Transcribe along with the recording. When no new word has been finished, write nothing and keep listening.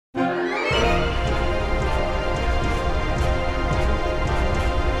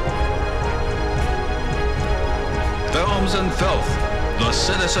Films and Filth, the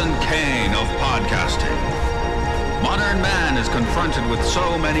Citizen Kane of podcasting. Modern man is confronted with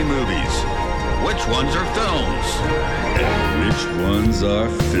so many movies. Which ones are films? And which ones are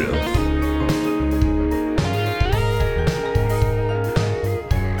filth?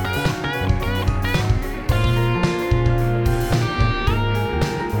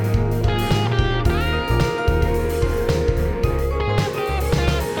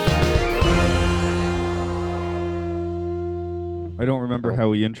 I don't remember how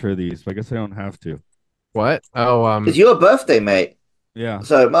we intro these, but I guess I don't have to. What? Oh, It's your birthday, mate. Yeah.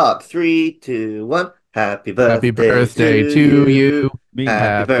 So, Mark, 3, 2, 1. Happy birthday, happy birthday to you. Me.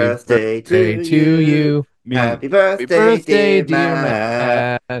 Happy birthday to to you. Me. Happy Happy birthday, birthday, dear dear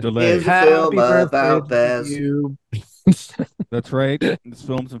Matt. Matt. Delay. Here's a Happy film about birthday to bears. you. That's right. It's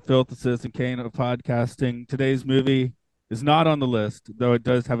Films and Filth, the Citizen Kane of podcasting. Today's movie is not on the list, though it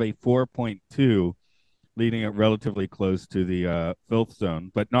does have a 4.2, leading it relatively close to the filth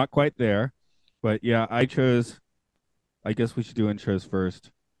zone, but not quite there. But yeah, I guess we should do intros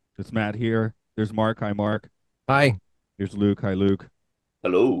first. It's Matt here. There's Mark. Hi, Mark. Hi. Here's Luke. Hi, Luke.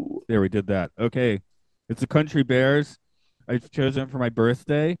 Hello. There, we did that. Okay. It's The Country Bears. I've chosen it for my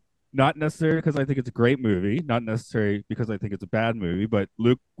birthday. Not necessarily because I think it's a great movie. Not necessarily because I think it's a bad movie, but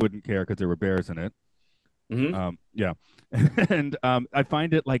Luke wouldn't care because there were bears in it. Mhm. Yeah. And I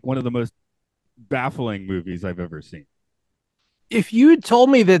find it like one of the most baffling movies I've ever seen. If you had told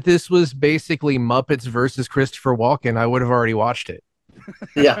me that this was basically Muppets versus Christopher Walken, I would have already watched it.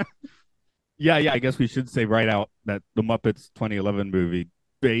 Yeah. Yeah, I guess we should say right out that the Muppets 2011 movie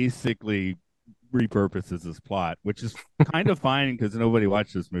basically repurposes this plot, which is kind of fine because nobody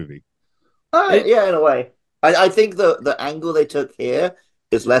watched this movie. Yeah, in a way. I think the angle they took here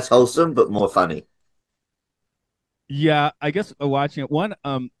is less wholesome, but more funny. Yeah, I guess watching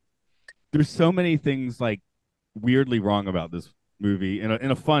it, there's so many things like weirdly wrong about this movie in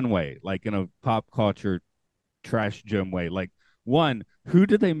a fun way, like in a pop culture trash gem way. Like, one, who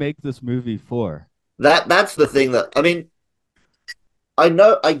did they make this movie for? That's the thing that, I mean,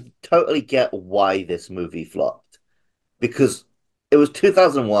 I totally get why this movie flopped. Because it was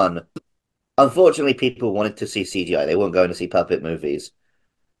 2001. Unfortunately, people wanted to see CGI. They weren't going to see puppet movies.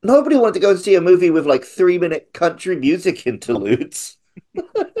 Nobody wanted to go and see a movie with like 3-minute country music interludes.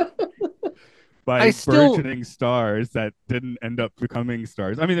 By burgeoning stars that didn't end up becoming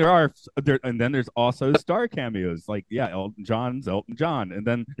stars. I mean, and then there's also star cameos. Like, yeah, Elton John's Elton John, and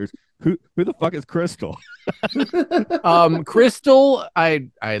then there's who the fuck is Crystal? Crystal,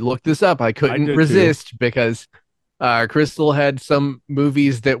 I looked this up. I couldn't resist because Crystal had some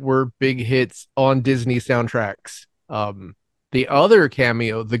movies that were big hits on Disney soundtracks. The other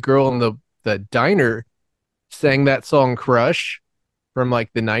cameo, the girl in the diner, sang that song "Crush" from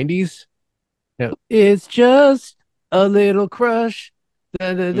like the 90s. It's just a little crush.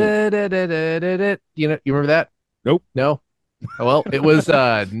 You know, you remember that? Nope. No. Well, it was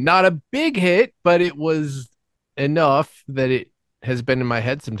not a big hit, but it was enough that it has been in my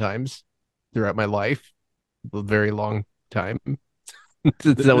head sometimes throughout my life. A very long time.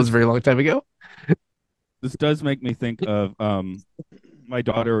 That was a very long time ago. This does make me think of my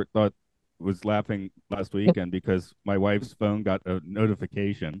daughter was laughing last weekend because my wife's phone got a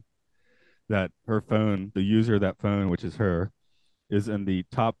notification that her phone, the user of that phone, which is her, is in the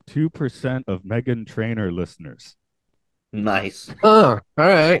top 2% of Meghan Trainor listeners. Nice. Oh, all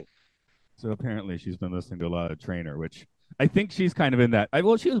right. So apparently she's been listening to a lot of Trainor, which I think she's kind of in that.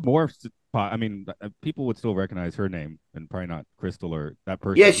 Well, she was more. I mean, people would still recognize her name and probably not Crystal or that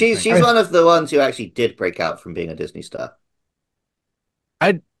person. Yeah, she's one of the ones who actually did break out from being a Disney star.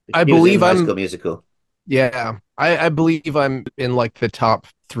 I believe I'm High School Musical. Yeah, I believe I'm in like the top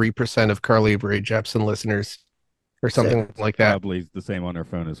 3% of Carly Rae Jepsen listeners or something like that. Probably the same on her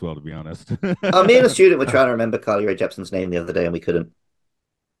phone as well, to be honest. Me and a student were trying to remember Carly Rae Jepsen's name the other day and we couldn't.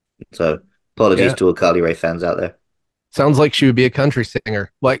 So apologies to all Carly Rae fans out there. Sounds like she would be a country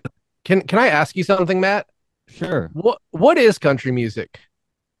singer. Like, can I ask you something, Matt? Sure. What is country music?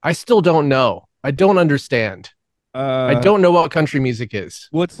 I still don't know. I don't understand. I don't know what country music is.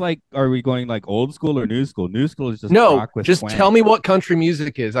 What's like? Are we going like old school or new school? New school is just rock with just twang. Tell me what country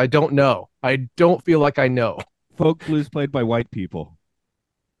music is. I don't know. I don't feel like I know. Folk blues played by white people.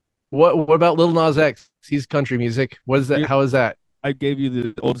 What about Lil Nas X? He's country music. What is that? How is that? I gave you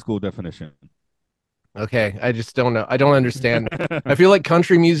the old school definition. Okay, I just don't know. I don't understand. I feel like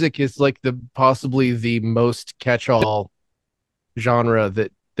country music is like possibly the most catch-all genre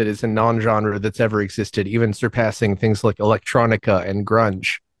that is a non-genre that's ever existed, even surpassing things like electronica and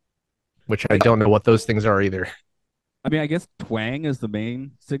grunge, which I don't know what those things are either. I mean, I guess twang is the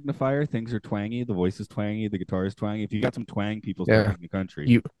main signifier. Things are twangy. The voice is twangy. The guitar is twangy. If you got some twang, people start making the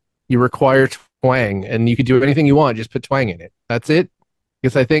country. You require twang, and you can do anything you want. Just put twang in it. That's it.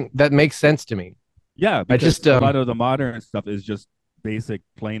 Because I think that makes sense to me. Yeah, because a lot of the modern stuff is just basic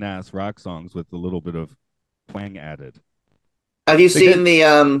plain ass rock songs with a little bit of twang added. Have you seen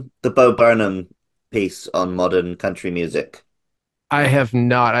the Bo Burnham piece on modern country music? I have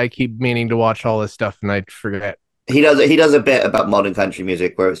not. I keep meaning to watch all this stuff, and I forget. He does a bit about modern country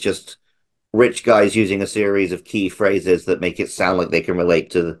music where it's just rich guys using a series of key phrases that make it sound like they can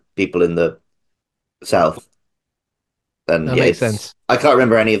relate to the people in the South. And that makes sense. I can't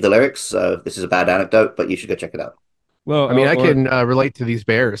remember any of the lyrics, so this is a bad anecdote, but you should go check it out. Well, I mean, I can relate to these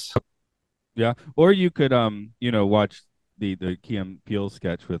bears. Yeah, or you could watch the Key and Peele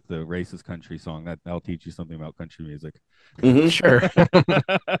sketch with the racist country song. That'll teach you something about country music. Mm-hmm. Sure.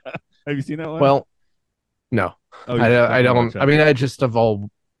 Have you seen that one? Well, no. Oh, I don't. I mean, I just have all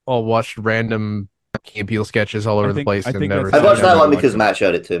watched random Key and Peele sketches all over the place. I watched that one because Matt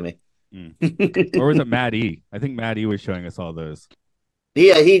showed it to me. Or was it Matt E? I think Matt E was showing us all those.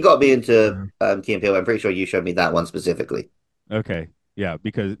 Yeah, he got me into Key and Peele. I'm pretty sure you showed me that one specifically. Okay, yeah,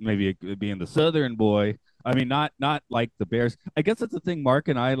 because maybe it being the Southern boy. I mean, not like the Bears. I guess that's the thing. Mark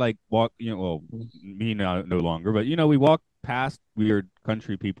and I like walk. Me no longer, but we walk past weird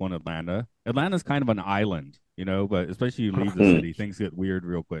country people in Atlanta. Atlanta's kind of an island, but especially you leave the city, things get weird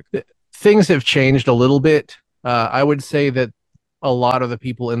real quick. Things have changed a little bit. I would say that a lot of the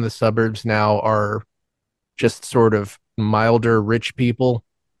people in the suburbs now are just sort of milder rich people,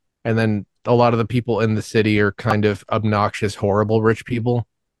 and then a lot of the people in the city are kind of obnoxious, horrible rich people.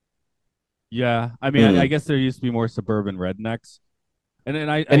 Yeah, I mean, I guess there used to be more suburban rednecks, and then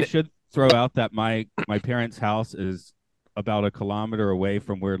I should throw out that my parents' house is about 1 kilometer away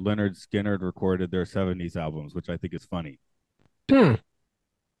from where Lynyrd Skynyrd recorded their '70s albums, which I think is funny. You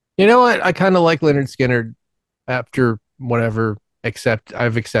know what? I kind of like Lynyrd Skynyrd after whatever. Except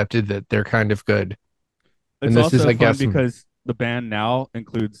I've accepted that they're kind of good. It's also fun because the band now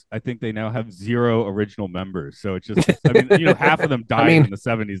includes, I think they now have 0 original members. So it's just, I mean, half of them died in the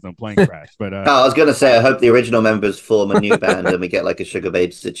 '70s in a plane crash. But I was going to say, I hope the original members form a new band and we get like a Sugar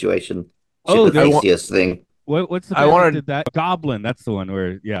Babes situation. Theseus thing. What's the band that did that? Goblin. That's the one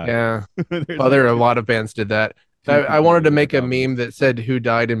where, yeah. Well, there are a lot of bands did that. I wanted to make a meme that said "Who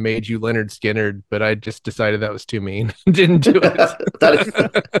died and made you Lynyrd Skynyrd," but I just decided that was too mean. Didn't do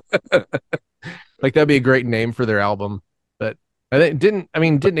it. Like that'd be a great name for their album, but I think didn't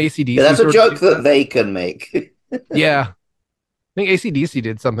AC/DC? Yeah, that's a joke that they can make. Yeah, I think AC/DC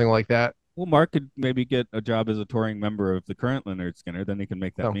did something like that. Well, Mark could maybe get a job as a touring member of the current Lynyrd Skynyrd, then he can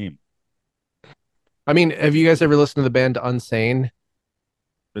make that meme. I mean, have you guys ever listened to the band Unsane?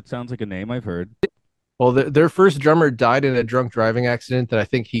 That sounds like a name I've heard. Well, their first drummer died in a drunk driving accident that I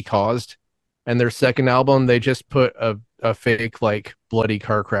think he caused. And their second album, they just put a fake, like, bloody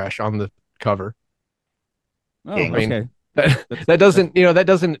car crash on the cover. Oh, I mean, okay. That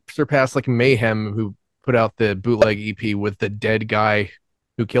doesn't surpass, like, Mayhem, who put out the bootleg EP with the dead guy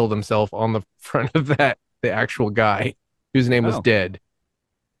who killed himself on the front of that, the actual guy whose name was Dead.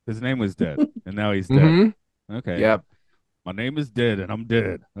 His name was Dead, and now he's dead. Mm-hmm. Okay. Yep. My name is Dead, and I'm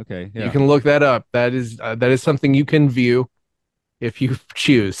dead. Okay, yeah. You can look that up. That is something you can view if you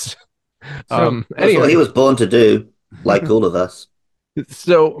choose. Anyway. That's what he was born to do, like all of us.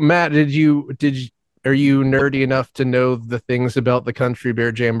 So, Matt, are you nerdy enough to know the things about the Country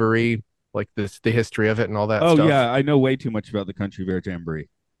Bear Jamboree, like the history of it and all that stuff? Oh, yeah, I know way too much about the Country Bear Jamboree.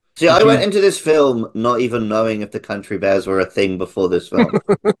 See, I went into this film not even knowing if the Country Bears were a thing before this film.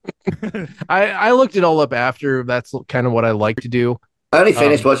 I looked it all up after. That's kind of what I like to do. I only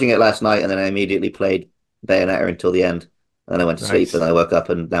finished watching it last night, and then I immediately played Bayonetta until the end. And then I went to sleep, and I woke up,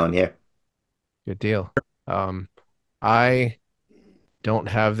 and now I'm here. Good deal. I don't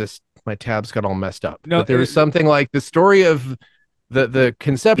have this. My tabs got all messed up. No, but there was something like the story of the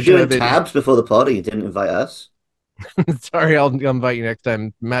conception of it. Tabs before the party. You didn't invite us. Sorry, I'll invite you next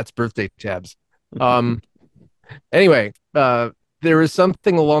time. Matt's birthday tabs. Anyway, there was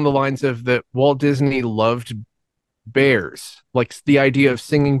something along the lines of that Walt Disney loved bears, like the idea of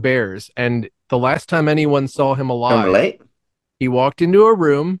singing bears. And the last time anyone saw him alive, he walked into a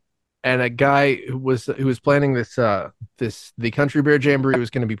room, and a guy who was planning the Country Bear Jamboree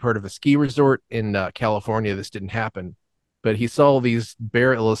was going to be part of a ski resort in California. This didn't happen. But he saw these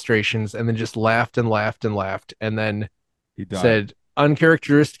bear illustrations and then just laughed and laughed and laughed, and then he said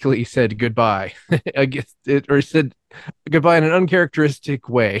uncharacteristically said goodbye. Or he said goodbye in an uncharacteristic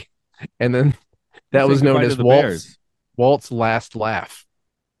way, and then that was known as Walt's last laugh.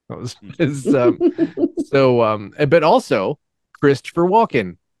 That was but also Christopher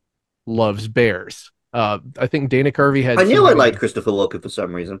Walken loves bears. I think Dana Carvey had. I knew I liked Christopher Walken for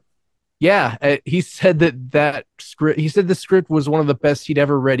some reason. Yeah, he said that script. He said the script was one of the best he'd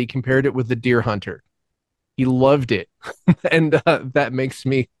ever read. He compared it with The Deer Hunter. He loved it, and that makes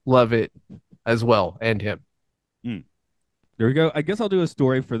me love it as well, and him. There we go. I guess I'll do a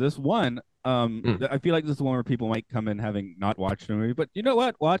story for this one. I feel like this is one where people might come in having not watched the movie, but you know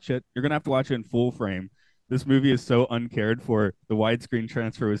what? Watch it. You're gonna have to watch it in full frame. This movie is so uncared for. The widescreen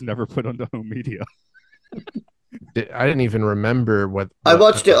transfer was never put onto home media. I didn't even remember what I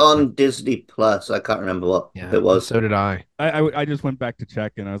watched it on Disney Plus. I can't remember what it was. So did I. I just went back to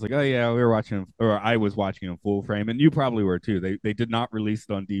check and I was like, oh yeah, we were watching, or I was watching in full frame, and you probably were too. They did not release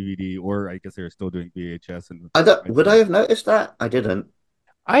it on DVD, or I guess they were still doing VHS. And would I have noticed that? I didn't.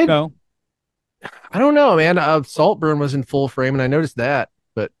 I don't know, man. Saltburn was in full frame, and I noticed that.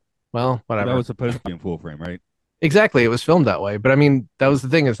 But well, whatever. That was supposed to be in full frame, right? Exactly, it was filmed that way. But I mean, that was the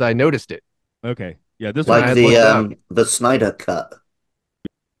thing, is that I noticed it. Okay. Yeah, this like the Snyder cut.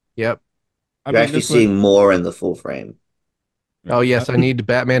 Yep. You actually see more in the full frame. Oh yes, I need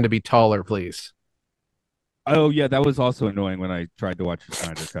Batman to be taller, please. Oh yeah, that was also annoying when I tried to watch the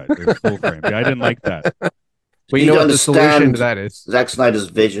Snyder cut. It was full frame. Yeah, I didn't like that. Well, you know what the solution to that is? Zack Snyder's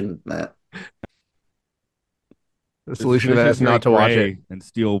vision, Matt. The solution to that is not to watch it and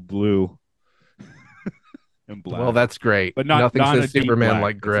steel blue. And black. Well, that's great, but nothing not says Superman black.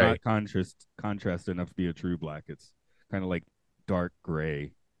 like gray. It's not contrast enough to be a true black. It's kind of like dark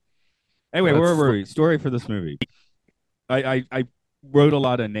gray. Anyway, where were we? Story for this movie. I wrote a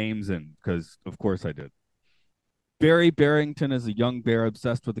lot of names in because, of course, I did. Barry Barrington is a young bear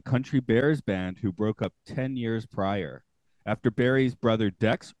obsessed with the Country Bears band who broke up 10 years prior. After Barry's brother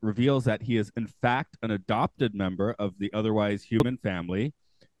Dex reveals that he is in fact an adopted member of the otherwise human family,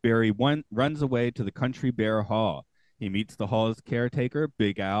 Barry runs away to the Country Bear Hall. He meets the hall's caretaker,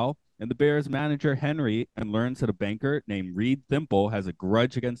 Big Al, and the Bears manager, Henry, and learns that a banker named Reed Thimple has a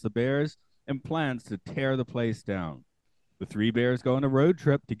grudge against the Bears and plans to tear the place down. The three Bears go on a road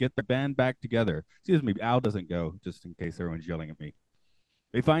trip to get the band back together. Excuse me, Al doesn't go, just in case everyone's yelling at me.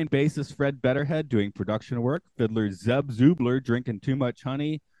 They find bassist Fred Betterhead doing production work, fiddler Zeb Zubler drinking too much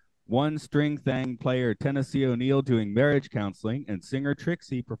honey, one-string thang player Tennessee O'Neill doing marriage counseling, and singer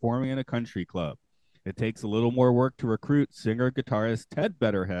Trixie performing in a country club. It takes a little more work to recruit singer-guitarist Ted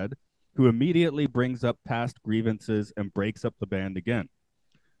Betterhead, who immediately brings up past grievances and breaks up the band again.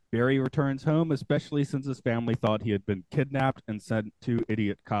 Barry returns home, especially since his family thought he had been kidnapped and sent 2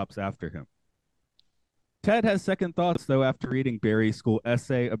 idiot cops after him. Ted has second thoughts, though, after reading Barry's school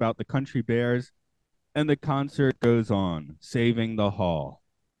essay about the Country Bears, and the concert goes on, saving the hall.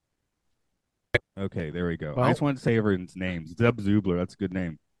 Okay, there we go. Well, I just wanted to say everyone's names. Zeb Zubler, that's a good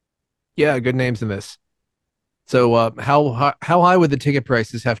name. Yeah, good names in this. So how high would the ticket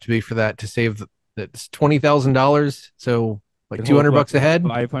prices have to be for that to save that's $20,000? So like $200 a head?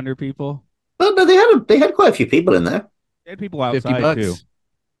 500 people? Well, no, they had quite a few people in there. They had people outside $50 too.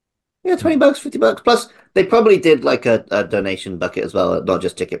 Yeah, $20, $50. Plus, they probably did like a donation bucket as well, not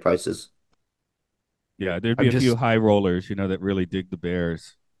just ticket prices. Yeah, there'd be a few high rollers, that really dig the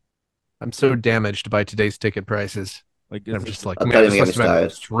Bears. I'm so damaged by today's ticket prices. Like I'm just like, man, this must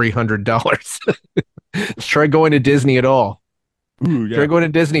have $300. Try going to Disney at all. Ooh, yeah. Try going to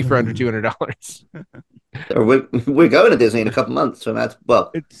Disney for under $200. We're going to Disney in a couple months for Matt's.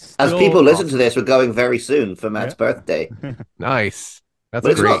 Well, as people listen to this, we're going very soon for Matt's birthday. Nice. That's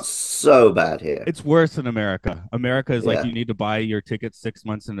but it's great. Not so bad here. It's worse in America. America is like you need to buy your tickets 6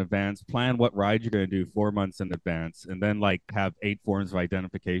 months in advance, plan what ride you're going to do 4 months in advance, and then like have 8 forms of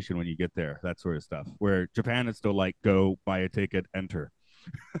identification when you get there. That sort of stuff. Where Japan is still like go buy a ticket, enter.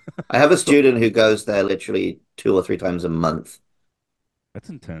 I have a student who goes there literally 2 or 3 times a month. That's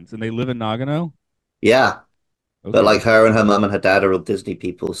intense. And they live in Nagano? Yeah. Okay. But like her and her mom and her dad are all Disney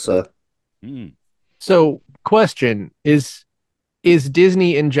people, so. So, question is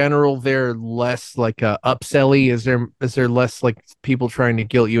Disney in general there less like upselly? Is there less like people trying to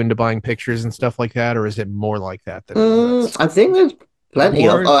guilt you into buying pictures and stuff like that, or is it more like that? I think there's plenty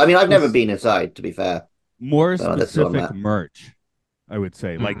of. I mean, I've never been inside, to be fair. More specific merch, I would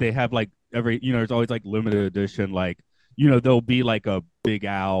say. Like they have like every, there's always like limited edition. Like there'll be like a Big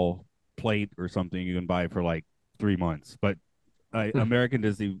Al plate or something you can buy for like 3 months, but American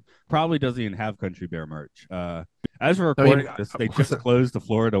Disney probably doesn't even have Country Bear merch. As we're recording this, they just closed the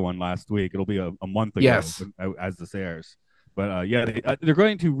Florida one last week. It'll be a month ago as this airs. But they're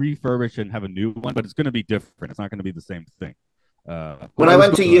going to refurbish and have a new one, but it's going to be different. It's not going to be the same thing. When I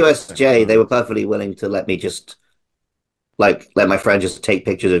went to USJ, they were perfectly willing to let me just like let my friend just take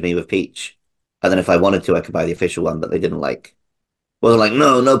pictures of me with Peach, and then if I wanted to, I could buy the official one. But they didn't like. Wasn't like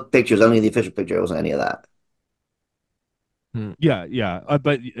no pictures, only the official picture. It wasn't any of that. Yeah.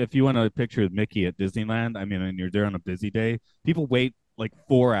 But if you want a picture of Mickey at Disneyland, I mean, and you're there on a busy day, people wait like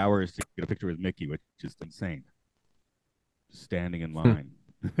 4 hours to get a picture with Mickey, which is insane. Just standing in line.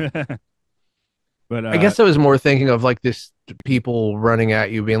 But I guess I was more thinking of like this people running at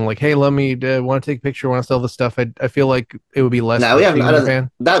you, being like, "Hey, let me want to take a picture, want to sell this stuff." I feel like it would be less. No, yeah, in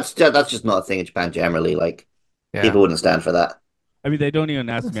Japan. That's just not a thing in Japan generally. Like people wouldn't stand for that. I mean, they don't even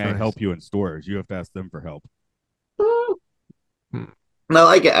ask That's me. nice. I help you in stores. You have to ask them for help. No,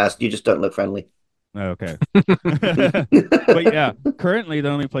 I get asked. You just don't look friendly. Okay. But yeah, currently the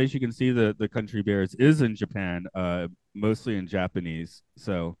only place you can see the country bears is in Japan, mostly in Japanese.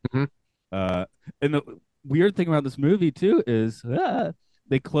 So, and the weird thing about this movie too is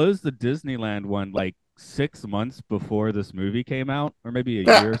they closed the Disneyland one like 6 months before this movie came out, or maybe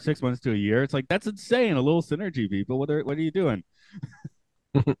a year, 6 months to a year. It's like that's insane. A little synergy, people. What are you doing?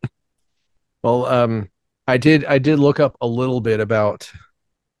 Well, I did look up a little bit about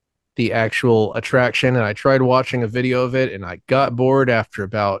the actual attraction, and I tried watching a video of it, and I got bored after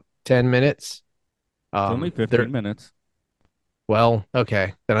about 10 minutes. It's only 15 minutes. Well,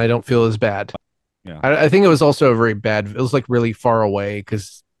 okay, then I don't feel as bad. Yeah, I think it was also a very bad. It was like really far away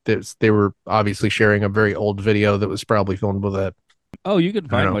because they were obviously sharing a very old video that was probably filmed with a. Oh, you can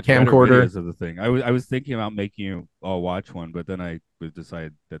find much camcorder better videos of the thing. I was thinking about making you all watch one, but then I would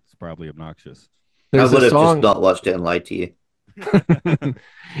decide that's probably obnoxious. I would have just not watched it and lied to you.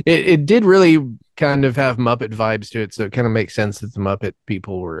 It did really kind of have Muppet vibes to it, so it kind of makes sense that the Muppet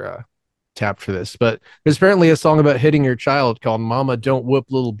people were tapped for this. But there's apparently a song about hitting your child called "Mama Don't Whoop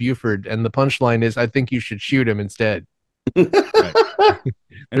Little Buford," and the punchline is, "I think you should shoot him instead."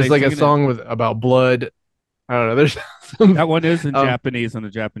 There's like a song about blood. I don't know. There's that one is in Japanese on the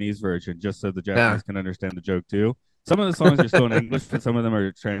Japanese version, just so the Japanese can understand the joke too. Some of the songs are still in English, but some of them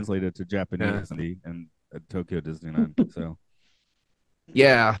are translated to Japanese and Tokyo Disneyland. So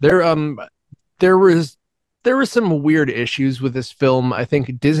yeah, there were some weird issues with this film. I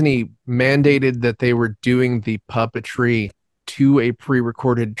think Disney mandated that they were doing the puppetry to a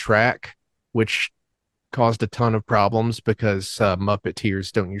pre-recorded track, which caused a ton of problems because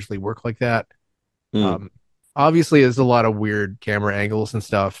Muppeteers don't usually work like that. Obviously, there's a lot of weird camera angles and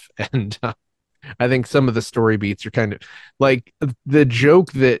stuff, and I think some of the story beats are kind of like the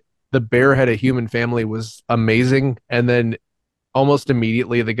joke that the bear had a human family was amazing, and then almost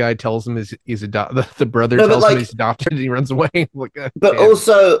immediately the guy tells him he's adopted. The brother tells him he's adopted, and he runs away. Like, but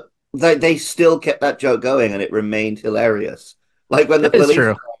also they still kept that joke going, and it remained hilarious. Like when the police are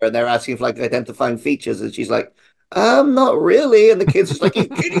there and they're asking for like identifying features, and she's like, not really," and the kid's just like, "You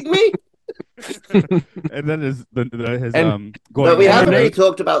kidding me?" And then his but we haven't really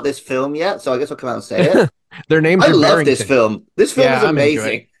talked about this film yet, so I guess I'll come out and say it. Their names. I love this film. This film is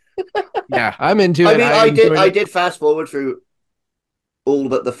amazing. Yeah, I'm into it. I mean, I did fast forward through all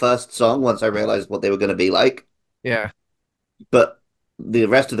but the first song once I realized what they were going to be like. Yeah, but the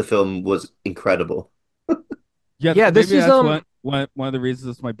rest of the film was incredible. Yeah, this is one of the reasons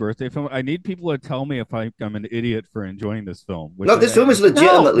it's my birthday film. I need people to tell me if I'm an idiot for enjoying this film. No, this film is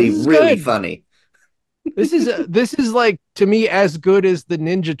legitimately really funny. This is like, to me, as good as the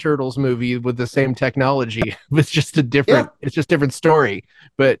Ninja Turtles movie with the same technology. It's just a different story.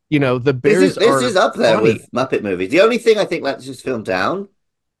 But the bears. This is up there with Muppet movies. The only thing I think lets this film down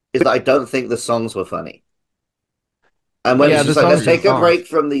is that I don't think the songs were funny. And when it's just like, let's take a break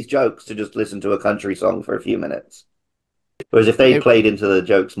from these jokes to just listen to a country song for a few minutes. Whereas if they played into the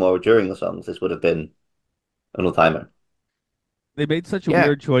jokes more during the songs, this would have been an all-timer. They made such a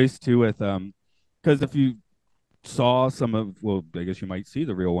weird choice too with because if you saw some of, well, I guess you might see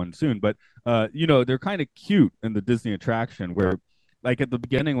the real one soon, but they're kind of cute in the Disney attraction where, like at the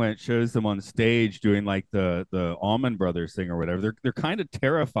beginning when it shows them on stage doing like the Allman Brothers thing or whatever, they're kind of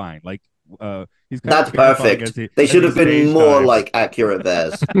terrifying. Like that's perfect. They should have been more like accurate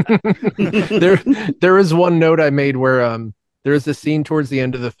bears. There is one note I made where there's a scene towards the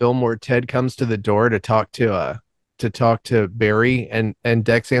end of the film where Ted comes to the door to talk to Barry, and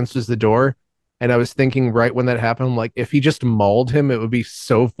Dex answers the door. And I was thinking right when that happened, like if he just mauled him, it would be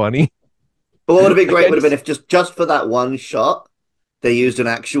so funny. But what would have been great would have been if just for that one shot, they used an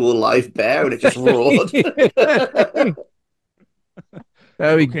actual live bear and it just roared.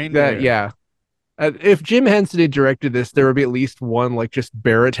 Yeah. If Jim Henson had directed this, there would be at least one like just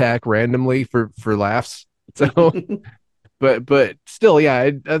bear attack randomly for laughs. So, but still, yeah,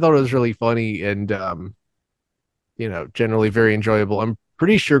 I thought it was really funny and generally very enjoyable. I'm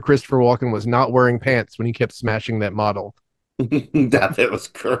pretty sure Christopher Walken was not wearing pants when he kept smashing that model. That bit was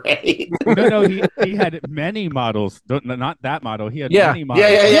great. No, he had many models. Not that model. He had Yeah. many models.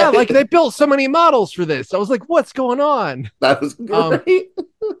 Yeah, like they built so many models for this. I was like, what's going on? That was great.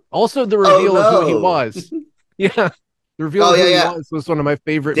 Also, the reveal of who he no. was. Yeah. The reveal of who he was one of my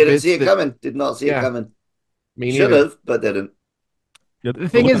favorite Didn't bits see it coming. Did not see it coming. Me Should neither. have, but didn't. Yeah, The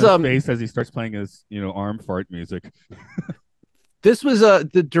thing is, his face as he starts playing his, arm fart music. This was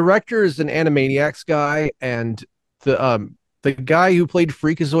the director is an Animaniacs guy, and the guy who played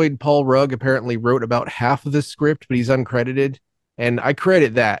Freakazoid, Paul Rugg, apparently wrote about half of the script, but he's uncredited, and I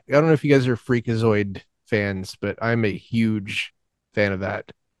credit that. I don't know if you guys are Freakazoid fans, but I'm a huge fan of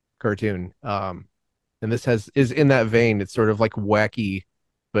that cartoon. And this is in that vein. It's sort of like wacky,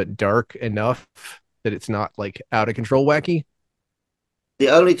 but dark enough that it's not like out of control wacky. The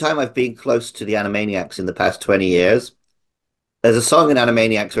only time I've been close to the Animaniacs in the past 20 years, there's a song in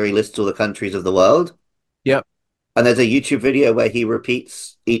Animaniacs where he lists all the countries of the world. Yep. And there's a YouTube video where he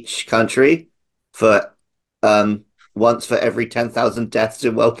repeats each country for once for every 10,000 deaths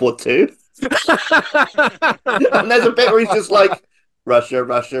in World War II. And there's a bit where he's just like, Russia,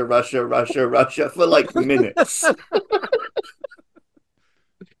 Russia, Russia, Russia, Russia for like minutes.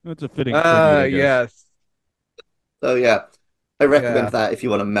 That's a fitting tribute, yes. So yeah, I recommend that if you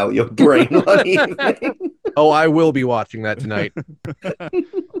want to melt your brain one evening. Oh, I will be watching that tonight. But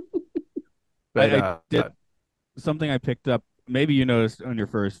I did something I picked up. Maybe you noticed on your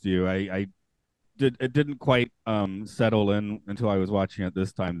first view. It didn't quite settle in until I was watching it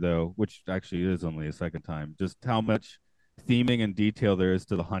this time, though, which actually is only a second time. Just how much theming and detail there is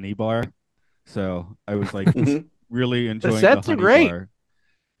to the honey bar. So I was like really enjoying the honey bar.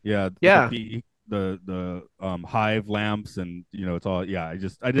 Yeah. The hive lamps and it's all I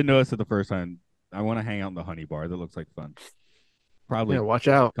didn't notice it the first time. I want to hang out in the honey bar. That looks like fun. Probably watch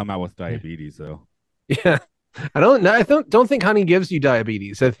out. Come out with diabetes though. Yeah. I don't think honey gives you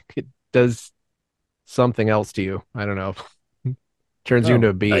diabetes. I think it does something else to you. I don't know. Turns you into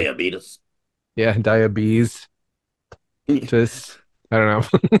a bee. Diabetes. Yeah, diabetes. Just I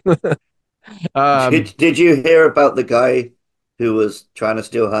don't know. Did you hear about the guy who was trying to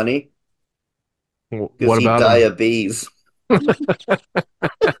steal honey? What about diabetes?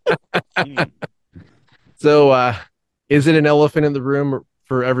 So, is it an elephant in the room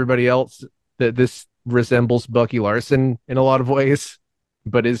for everybody else that this resembles Bucky Larson in a lot of ways,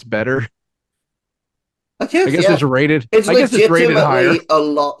 but is better? I guess it's rated. It's rated higher. A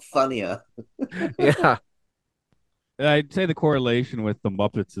lot funnier. Yeah. I'd say the correlation with the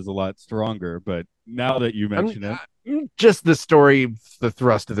Muppets is a lot stronger, but now that you mention it, just the story, the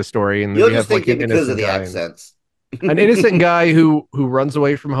thrust of the story, and you're just thinking because of the accents. An innocent guy who runs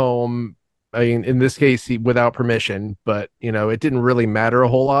away from home. I mean, in this case, without permission, but it didn't really matter a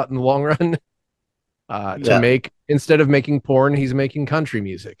whole lot in the long run. Instead of making porn, he's making country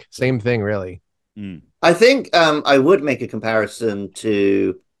music. Same thing, really. I think I would make a comparison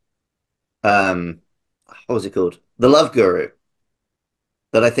to what was it called? The Love Guru.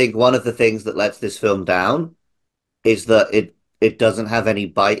 That I think one of the things that lets this film down is that it doesn't have any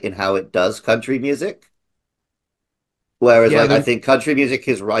bite in how it does country music. Whereas I think country music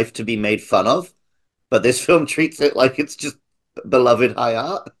is rife to be made fun of, but this film treats it like it's just beloved high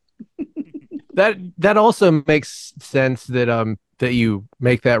art. That also makes sense that you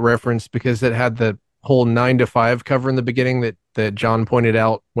make that reference because it had the whole 9 to 5 cover in the beginning that John pointed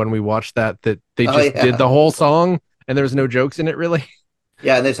out when we watched that they just did the whole song and there's no jokes in it really.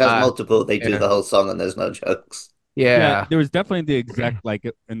 Yeah, and this has multiple. They do the whole song and there's no jokes. Yeah, there was definitely the exact like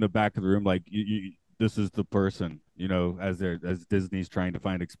in the back of the room, like you this is the person, as Disney's trying to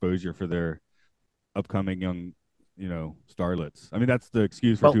find exposure for their upcoming young, starlets. I mean, that's the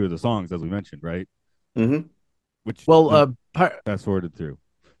excuse for two of the songs, as we mentioned, right? Mm-hmm. Which fast forwarded through.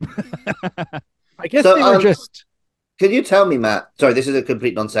 I guess they were just. Can you tell me, Matt? Sorry, this is a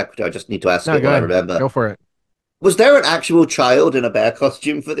complete non sequitur. I just need to ask you what I remember. Go for it. Was there an actual child in a bear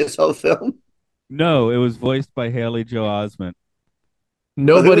costume for this whole film? No, it was voiced by Haley Joel Osment.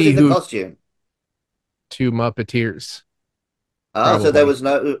 Nobody who was in the costume. 2 Muppeteers. So there was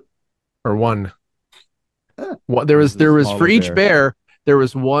no, or one. There was for each bear. There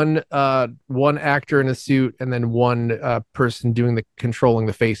was one actor in a suit and then one person doing controlling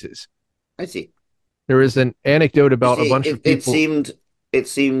the faces. I see. There is an anecdote about a bunch of people. It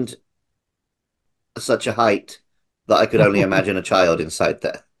seemed such a height that I could only imagine a child inside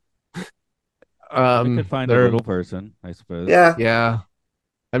there. I could find a little person, I suppose. Yeah.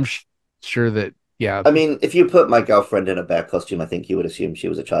 I'm sure that. Yeah. I mean, if you put my girlfriend in a bear costume, I think you would assume she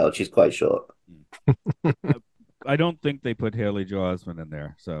was a child. She's quite short. I don't think they put Haley Joel Osment in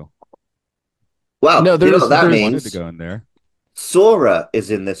there. So. Well, no, that means to go in there. Sora is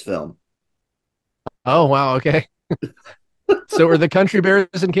in this film. Oh wow, okay. So are the country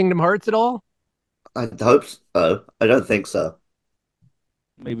bears in Kingdom Hearts at all? I hope so. I don't think so.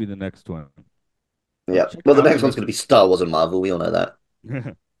 Maybe the next one. Yeah. Well, the next one's going to be Star Wars and Marvel. We all know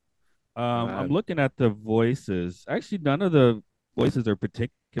that. I'm looking at the voices. Actually, none of the voices are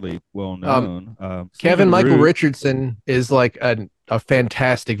particularly well known. Kevin Michael Richardson is like a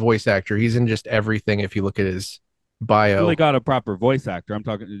fantastic voice actor. He's in just everything. If you look at his bio, really got a proper voice actor. I'm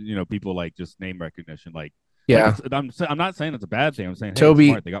talking, people like just name recognition. Like, yeah, I'm not saying it's a bad thing. I'm saying, hey, Toby,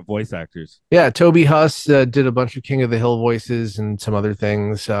 smart. They got voice actors. Yeah, Toby Huss did a bunch of King of the Hill voices and some other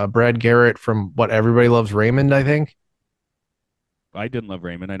things. Brad Garrett from What Everybody Loves Raymond, I think. I didn't love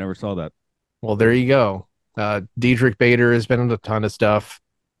Raymond. I never saw that. Well, there you go. Diedrich Bader has been in a ton of stuff.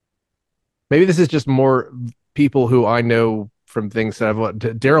 Maybe this is just more people who I know from things that I've watched.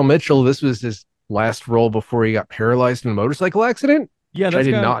 Daryl Mitchell, this was his last role before he got paralyzed in a motorcycle accident. Yeah, I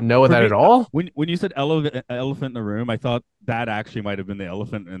did not know that at all. When you said elephant in the room, I thought that actually might have been the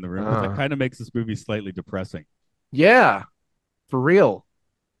elephant in the room. That kind of makes this movie slightly depressing. Yeah, for real.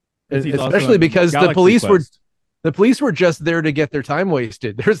 Especially because the police were just there to get their time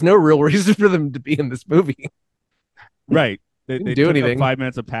wasted. There's no real reason for them to be in this movie. Right. They didn't do anything. 5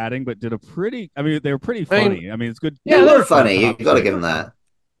 minutes of padding, but did a pretty. I mean, they were pretty funny. I mean, it's good. Yeah, they're funny. You got to give them that.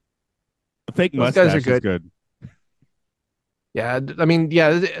 The fake mustache is good. Yeah, I mean,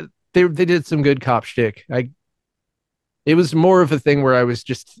 yeah, they did some good cop shtick. It was more of a thing where I'm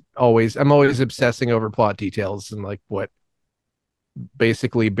always obsessing over plot details and like what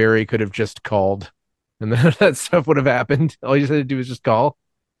basically Barry could have just called, and then that stuff would have happened. All you had to do was just call.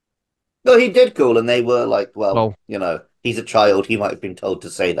 No, he did call, and they were like, well, he's a child. He might have been told to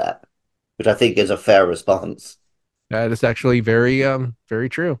say that, which I think is a fair response. That is actually very, very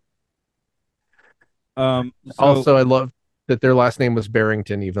true. Also, I love that their last name was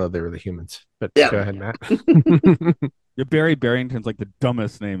Barrington, even though they were the humans. But yeah. Go ahead, Matt. Barry Barrington's like the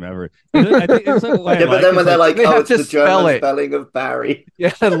dumbest name ever. I think it's like, but then when they're like, it's the German spelling of Barry.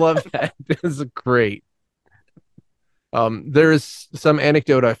 Yeah, I love that. It's great. There's some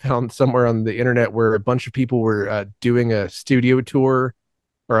anecdote I found somewhere on the internet where a bunch of people were doing a studio tour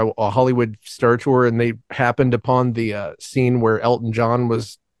or a Hollywood star tour, and they happened upon the scene where Elton John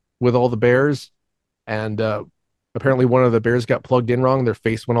was with all the bears, and apparently one of the bears got plugged in wrong. Their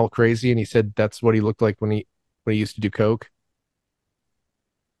face went all crazy, and he said that's what he looked like when he used to do coke.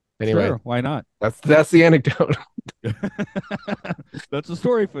 Anyway, sure, why not? That's the anecdote. That's the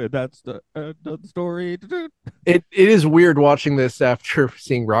story for it. That's the story. It is weird watching this after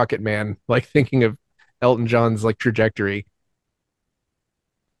seeing Rocket Man, like thinking of Elton John's like trajectory.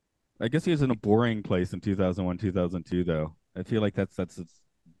 I guess he was in a boring place in 2001, 2002, though. I feel like that's its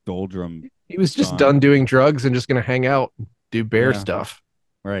doldrum. He was just done doing drugs and just going to hang out, do bear stuff.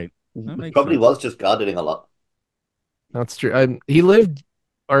 Right. Probably was just gardening a lot. That's true. He lives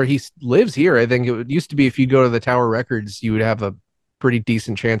here. I think it used to be if you go to the Tower Records, you would have a pretty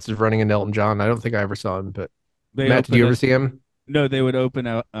decent chance of running into Elton John. I don't think I ever saw him, but Matt, did you ever see him? No, they would open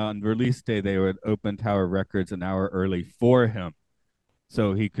out on release day. They would open Tower Records an hour early for him,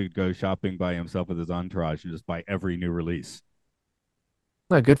 so he could go shopping by himself with his entourage and just buy every new release.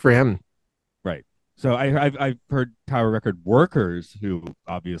 Oh, good for him. Right. So I've heard Tower Record workers who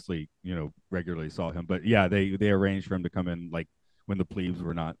obviously regularly saw him, but yeah, they arranged for him to come in like when the plebes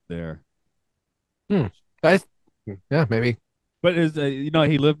were not there. Yeah, maybe. But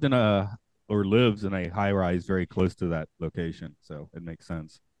he lived in lives in a high rise very close to that location, so it makes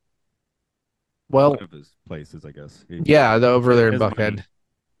sense. Well, one of his places, I guess. Over there in Buckhead.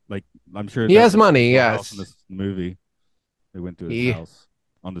 Like, I'm sure he has money. Yes. In this movie, they went to his house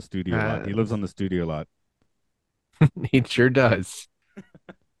on the studio lot. He lives on the studio lot. He sure does.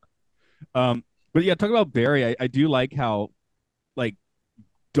 But yeah, talk about Barry. I do like how like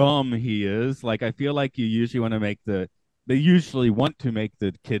dumb he is. Like, I feel like they usually want to make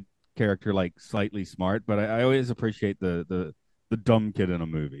the kid character like slightly smart, but I always appreciate the dumb kid in a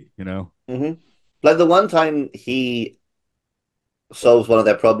movie, Mm-hmm. Like the one time he solves one of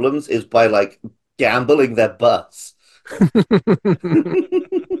their problems is by like gambling their bus.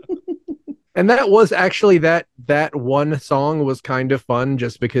 And that was actually that one song was kind of fun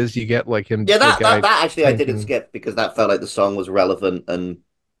just because you get like him. Yeah, that actually I didn't skip because that felt like the song was relevant and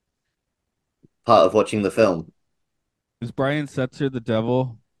part of watching the film. Is Brian Setzer the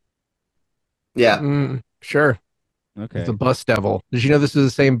devil? Yeah. Sure. Okay. He's a bus devil. Did you know this is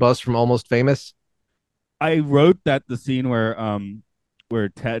the same bus from Almost Famous? I wrote that the scene where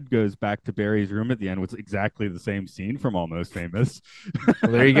Ted goes back to Barry's room at the end was exactly the same scene from Almost Famous.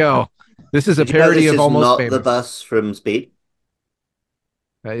 Well, there you go. This is a parody of Almost Famous. The bus from Speed.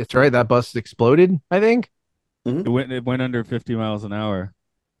 It's right. That bus exploded, I think. It went under 50 miles an hour.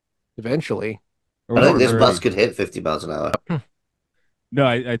 Eventually. I think this bus could hit 50 miles an hour. No,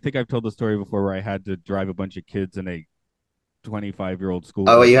 I think I've told the story before where I had to drive a bunch of kids in a 25-year-old school.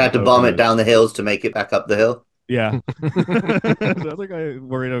 Oh, you had to bomb it down the hills to make it back up the hill? Yeah. I was like, I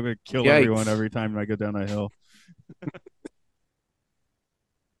worried I'm going to kill everyone every time I go down a hill.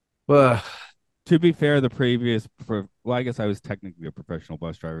 To be fair, I guess I was technically a professional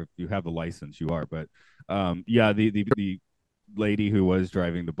bus driver. If you have the license, you are. But the lady who was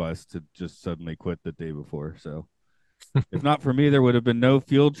driving the bus to just suddenly quit the day before. So if not for me, there would have been no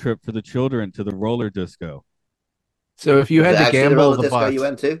field trip for the children to the roller disco. So if you had to gamble the disco bus, you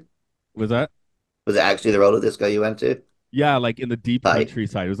went to? Was it actually the roller disco you went to? Yeah, like in the deep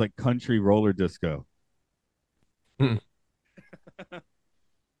countryside. It was like country roller disco.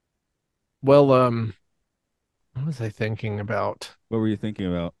 Well, what was I thinking about? What were you thinking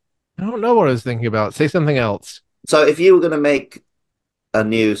about? I don't know what I was thinking about. Say something else. So if you were going to make a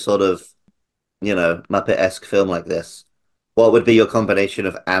new sort of, Muppet-esque film like this, what would be your combination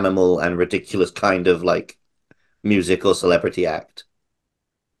of animal and ridiculous kind of like music or celebrity act?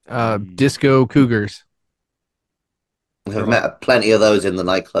 Disco cougars. I've met plenty of those in the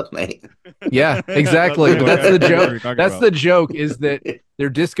nightclub, mate. Yeah, exactly. That's the joke. That's the joke, is that they're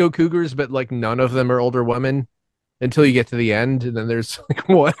disco cougars, but like none of them are older women until you get to the end, and then there's like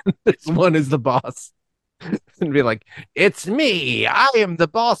one. There's one is the boss, and be like, "It's me. I am the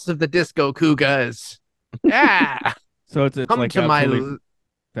boss of the disco cougars." Yeah. So it's come like to my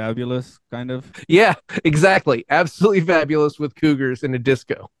fabulous kind of. Yeah, exactly. Absolutely fabulous with cougars in a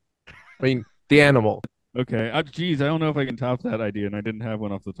disco. I mean, the animal. Okay. Geez, I don't know if I can top that idea, and I didn't have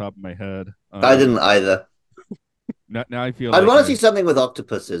one off the top of my head. I didn't either. Now I feel I'd want to see something with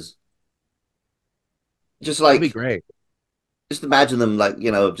octopuses. Just like that'd be great. Just imagine them like,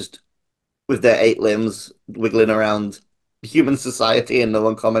 just with their 8 limbs wiggling around human society and no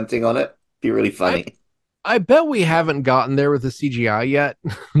one commenting on it. Be really funny. I bet we haven't gotten there with the CGI yet.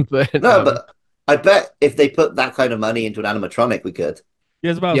 But but I bet if they put that kind of money into an animatronic, we could.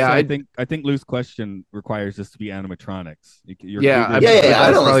 Yeah, I think Lou's question requires this to be animatronics.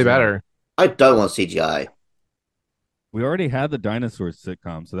 That's probably better. I don't want CGI. We already had the dinosaurs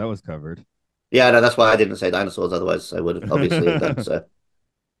sitcom, so that was covered. Yeah, no, that's why I didn't say dinosaurs. Otherwise, I would have obviously done so.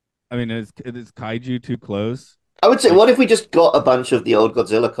 I mean, is kaiju too close? I would say, what if we just got a bunch of the old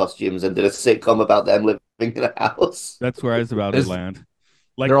Godzilla costumes and did a sitcom about them living in a house? That's where I was about to land.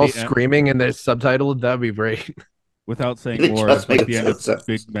 Like they're all screaming and they're subtitled. That'd be great. Without saying more, it's like the end of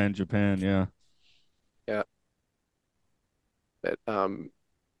Big Man Japan. Yeah. Yeah. But,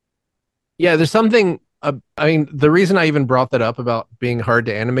 there's something. I mean, the reason I even brought that up about being hard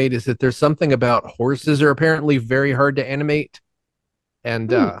to animate is that there's something about horses are apparently very hard to animate, and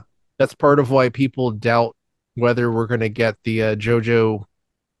that's part of why people doubt whether we're going to get the JoJo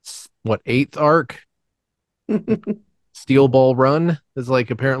 8th arc. Steel Ball Run is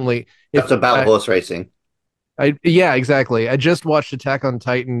like apparently that's about horse racing. Yeah, exactly. I just watched Attack on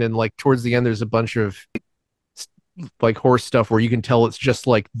Titan, and like towards the end, there's a bunch of like horse stuff where you can tell it's just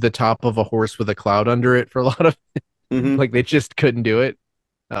like the top of a horse with a cloud under it for a lot of like they just couldn't do it.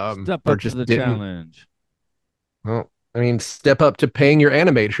 Step up to the challenge. Well, I mean, step up to paying your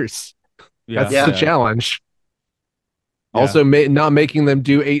animators. Yeah. That's the challenge. Yeah. Also, not making them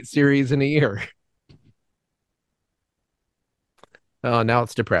do 8 series in a year. Oh, now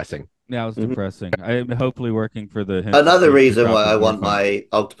it's depressing. Now it's depressing. I'm hopefully working for the. Another reason why I want my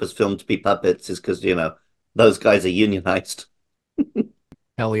octopus film to be puppets is because those guys are unionized.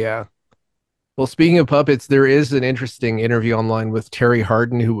 Hell yeah. Well, speaking of puppets, there is an interesting interview online with Terry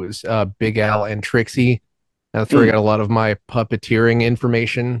Hardin, who was Big Al and Trixie. That's where I got a lot of my puppeteering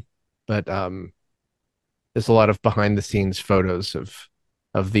information. But there's a lot of behind the scenes photos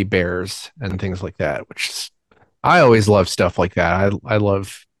of the bears and things like that, which is, I always love stuff like that. I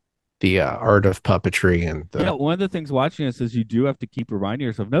love the art of puppetry and one of the things watching this is you do have to keep reminding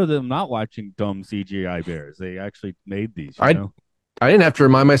yourself, no, I'm not watching dumb CGI bears. They actually made these. I didn't have to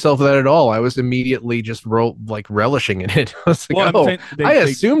remind myself of that at all. I was immediately just relishing in it. I was like, I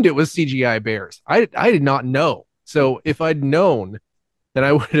assumed it was CGI bears. I did not know. So if I'd known, then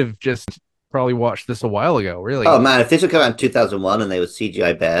I would have just probably watched this a while ago. Really? Oh man, if this would come out in 2001 and they were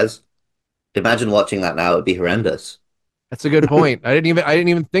CGI bears, imagine watching that now. It'd be horrendous. That's a good point. I didn't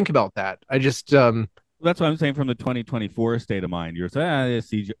even think about that. I just that's what I'm saying from the 2024 state of mind. You're saying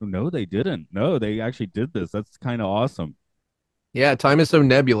CGI. No, they didn't. No, they actually did this. That's kind of awesome. Yeah, time is so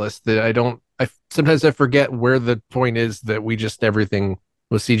nebulous that I sometimes I forget where the point is that we just everything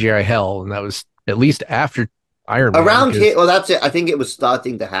was CGI hell, and that was at least after Iron Man. Around here, well, that's it. I think it was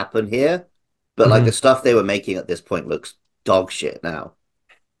starting to happen here, but like the stuff they were making at this point looks dog shit now.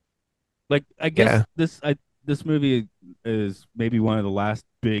 Like, I guess this movie is maybe one of the last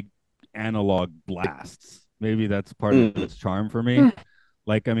big analog blasts. Maybe that's part of its charm for me.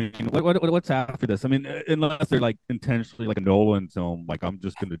 Like, I mean, what's after this? I mean, unless they're like intentionally like a Nolan film, like I'm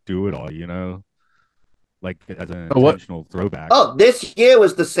just gonna do it all, you know, like as an intentional throwback. Oh, this year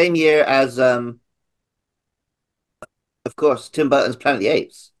was the same year as, of course, Tim Burton's Planet of the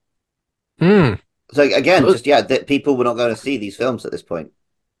Apes. So again, that people were not going to see these films at this point.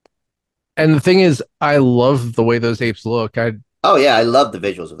 And the thing is, I love the way those apes look. I love the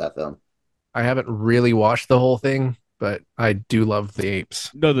visuals of that film. I haven't really watched the whole thing, but I do love the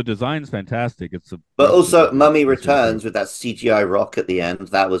apes. No, the design's fantastic. But also Mummy Returns with that CGI rock at the end.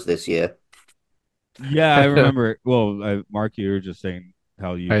 That was this year. Yeah, I remember. Well, Mark, you were just saying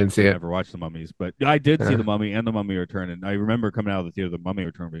how you I didn't see it. Never watched The Mummies, but I did see The Mummy and The Mummy Return, and I remember coming out of the theater, The Mummy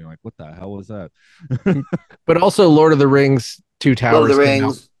Return, being like, "What the hell was that?" But also, Lord of the Rings, Two Towers, Lord of the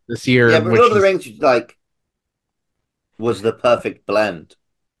Rings this year. Yeah, but Lord of the Rings was the perfect blend.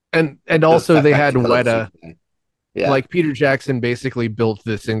 And also they had Weta. Yeah. Like Peter Jackson basically built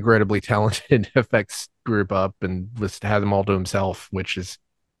this incredibly talented effects group up and had them all to himself, which is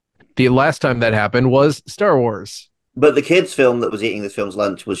the last time that happened was Star Wars. But the kids' film that was eating this film's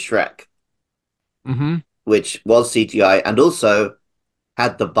lunch was Shrek, which was CGI and also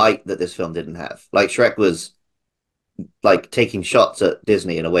had the bite that this film didn't have. Like Shrek was like taking shots at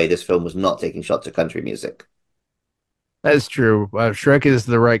Disney in a way this film was not taking shots at country music. That's true. Shrek is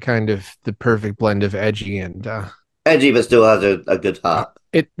the perfect blend of edgy and edgy, but still has a good heart.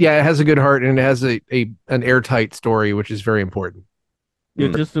 It has a good heart and it has an airtight story, which is very important. Yeah,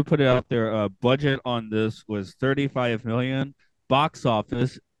 just to put it out there, budget on this was $35 million, box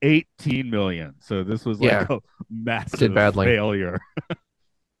office $18 million. So this was like a massive failure.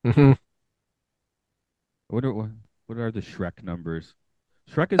 What are the Shrek numbers?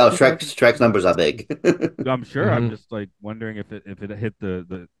 Shrek's numbers are big. I'm sure. I'm just like wondering if it hit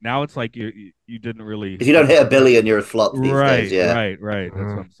the now it's like you didn't really. If you don't hit $1 billion, you're a flop these days. Yeah, right. That's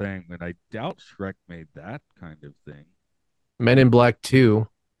what I'm saying. But I doubt Shrek made that kind of thing. Men in Black 2.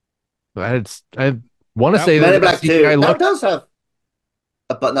 I want to say Men in Black 2 that does have,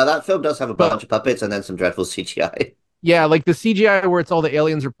 but now that film does have a bunch of puppets and then some dreadful CGI. Yeah, like the CGI where it's all the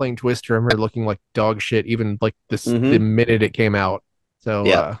aliens are playing Twister and we're looking like dog shit, even like the minute it came out.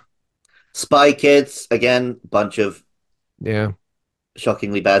 So Spy Kids, again, bunch of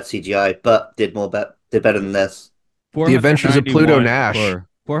shockingly bad CGI, but did better than this. The Adventures of Pluto Nash.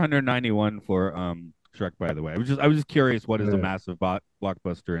 $491 for Shrek, by the way. I was just curious what is a massive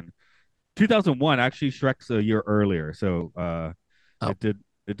blockbuster in 2001. Actually, Shrek's a year earlier, so it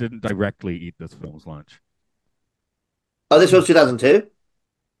didn't directly eat this film's lunch. Oh, this was 2002?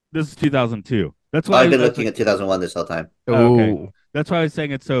 This is 2002. That's why I've been looking at 2001 this whole time. Okay. That's why I was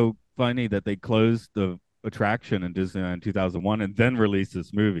saying it's so funny that they closed the attraction in Disneyland in 2001 and then released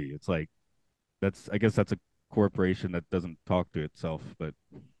this movie. It's like I guess that's a corporation that doesn't talk to itself, but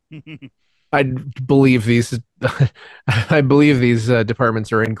I believe these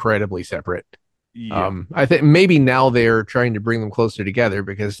departments are incredibly separate. Yeah. I think maybe now they're trying to bring them closer together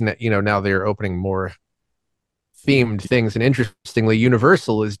because now they're opening more themed things, and interestingly,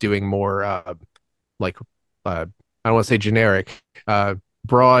 Universal is doing more I don't want to say generic,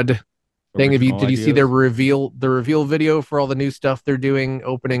 broad thing. Did you see their reveal video for all the new stuff they're doing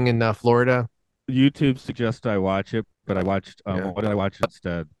opening in Florida? YouTube suggests I watch it, but I watched what did I watch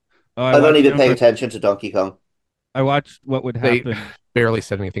instead? I've only been paying attention to Donkey Kong. I watched what would happen. They barely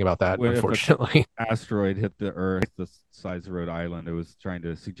said anything about that, unfortunately. If an asteroid hit the Earth the size of Rhode Island, it was trying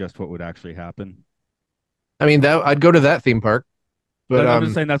to suggest what would actually happen. I mean, I'd go to that theme park. But I'm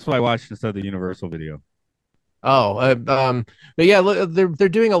just saying that's what I watched instead of the Universal video. But yeah, look, they're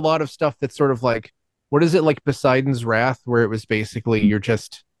doing a lot of stuff that's sort of like, what is it, like Poseidon's Wrath, where it was basically you're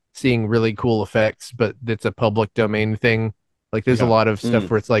just seeing really cool effects, but it's a public domain thing. Like there's a lot of stuff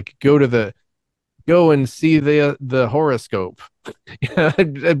where it's like go and see the horoscope,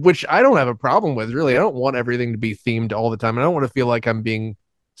 which I don't have a problem with. Really, I don't want everything to be themed all the time. I don't want to feel like I'm being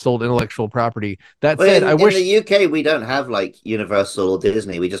sold intellectual property. That said, I wish in the UK we don't have like Universal or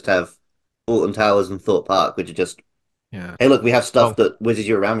Disney. We just have Alton Towers and Thorpe Park, which are just hey, look, we have stuff that whizzes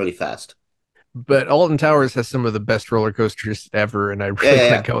you around really fast. But Alton Towers has some of the best roller coasters ever, and I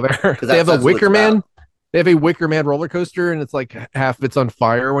really want to go there. They have a Wicker Man. They have a Wicker Man roller coaster, and it's like half of it's on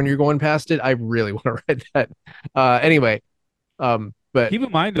fire when you're going past it. I really want to ride that. Anyway, but keep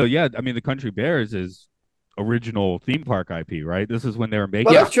in mind though, I mean, the Country Bears is original theme park IP, right? This is when they were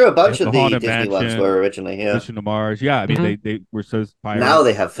making. Well, that's true. A bunch the of the Haunted Disney ones Mansion, were originally here. Mission to Mars. Yeah, I mean they were so pirates. Now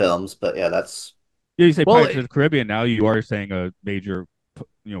they have films, but yeah, that's yeah. You say Pirates of the Caribbean. Now you are saying a major,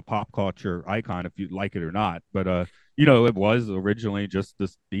 pop culture icon if you like it or not. But it was originally just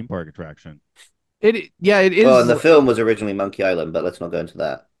this theme park attraction. It is. Well, and the film was originally Monkey Island, but let's not go into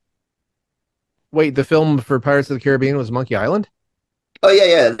that. Wait, the film for Pirates of the Caribbean was Monkey Island? Oh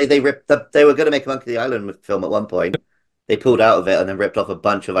yeah. They ripped up. They were going to make a Monkey Island film at one point. They pulled out of it and then ripped off a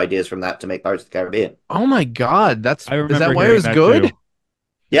bunch of ideas from that to make Pirates of the Caribbean. Oh my God, is that why it was good? Too.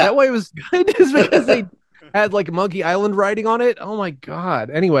 Yeah, is that why it was good? Is because they had like Monkey Island writing on it. Oh my God.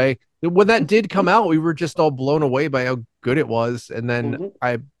 Anyway, when that did come out, we were just all blown away by how good it was, and then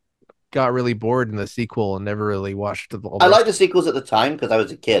I got really bored in the sequel and never really watched the. I liked the sequels at the time because I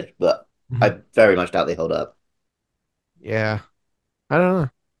was a kid, but I very much doubt they hold up. Yeah, I don't know.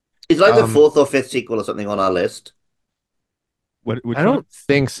 It's like the fourth or fifth sequel or something on our list. I don't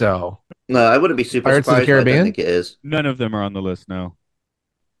think so. No, I wouldn't be super Pirates surprised. Of the Caribbean? I don't think it is. None of them are on the list now.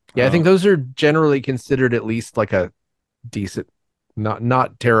 Yeah, I think those are generally considered at least like a decent,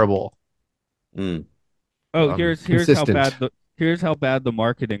 not terrible. Mm. Oh, here's how bad the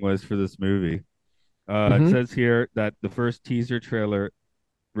marketing was for this movie. It says here that the first teaser trailer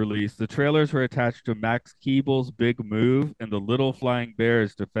released, the trailers were attached to Max Keeble's Big Move and the Little Flying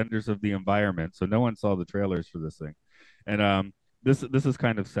Bears, Defenders of the Environment. So no one saw the trailers for this thing. And this is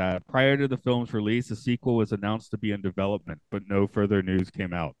kind of sad. Prior to the film's release, a sequel was announced to be in development, but no further news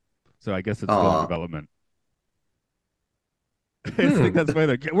came out. So I guess it's still in development. I think that's why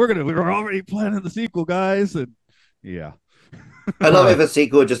we're already planning the sequel, guys. And yeah. I love if a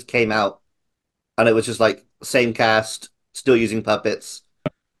sequel just came out and it was just like same cast, still using puppets,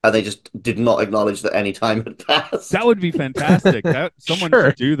 and they just did not acknowledge that any time had passed. That would be fantastic. Someone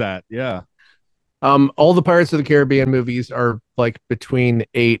should do that. Yeah. All the Pirates of the Caribbean movies are like between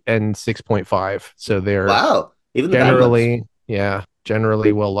 8 and 6.5. So they're even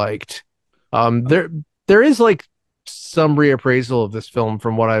generally well liked. There is like some reappraisal of this film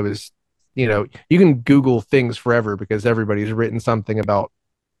from what I was, you can Google things forever because everybody's written something about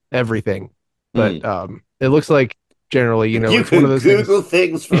everything. But it looks like generally, you it's one of those Google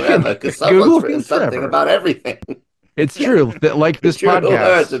things forever because someone's written something about everything. It's true that like this podcast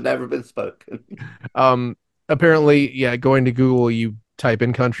words have never been spoken. Apparently, going to Google, you type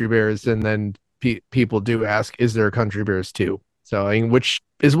in Country Bears, and then people do ask, "Is there a Country Bears 2?" So, I mean, which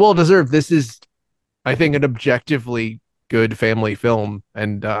is well deserved. This is, I think, an objectively good family film,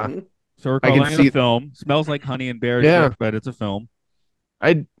 and so we're calling it a film. Smells like Honey and Bears, but it's a film.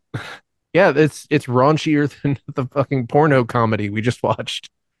 It's raunchier than the fucking porno comedy we just watched.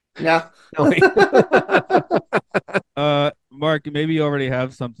 Yeah. Mark, maybe you already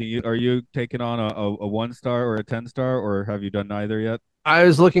have something. Are you taking on a 1-star or a 10-star, or have you done neither yet? I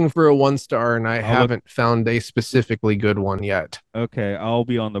was looking for a 1-star, and I haven't found a specifically good one yet. Okay, I'll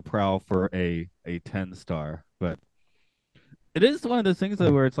be on the prowl for a 10-star, but it is one of those things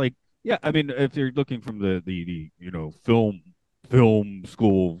where it's like, yeah, I mean, if you're looking from the film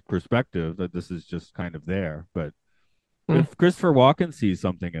school perspective, that this is just kind of there, but if Christopher Walken sees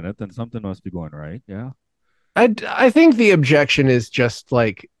something in it, then something must be going right. Yeah. I think the objection is just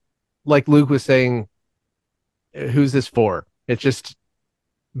like Luke was saying, who's this for? It's just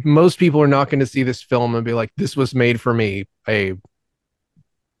most people are not going to see this film and be like, this was made for me,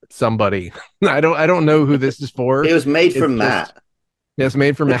 somebody. I don't know who this is for. It was made for Matt. Yeah, it's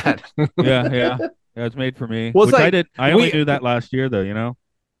made for Matt. Yeah, it's made for me. Well, I only knew that last year though,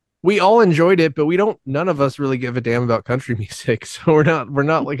 We all enjoyed it, but none of us really give a damn about country music, so we're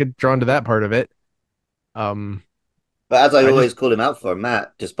not like drawn to that part of it. But as I always call him out for,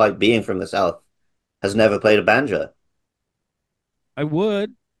 Matt, despite being from the South, has never played a banjo. I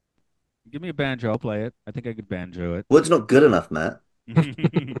would. Give me a banjo, I'll play it. I think I could banjo it. Wood's not good enough, Matt.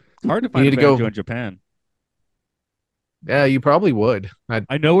 It's hard to find a banjo in Japan. Yeah, you probably would.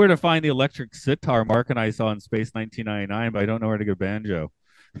 I know where to find the electric sitar Mark and I saw in Space 1999, but I don't know where to get banjo.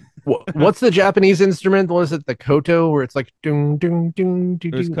 What's the Japanese instrument? Was it the koto, where it's like dung dung dung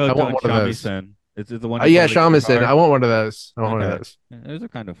dung? I want one of those. It's the one. Shamisen. I want one of those. One of those. Yeah, those are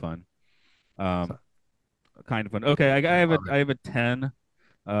kind of fun. Kind of fun. Okay, I have a 10.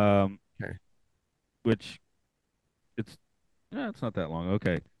 Okay. Which it's not that long.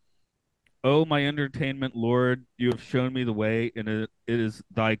 Okay. Oh, my entertainment lord, you have shown me the way, and it is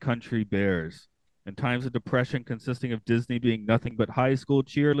thy country bears. In times of depression consisting of Disney being nothing but high school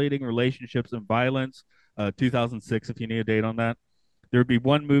cheerleading, relationships, and violence, 2006, if you need a date on that, There would be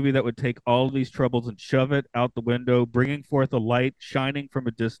one movie that would take all of these troubles and shove it out the window, bringing forth a light shining from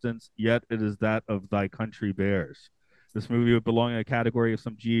a distance, yet it is that of Thy Country Bears. This movie would belong in a category of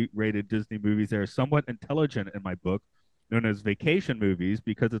some G-rated Disney movies that are somewhat intelligent in my book, known as vacation movies,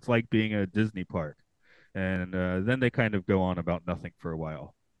 because it's like being at a Disney park. And then they kind of go on about nothing for a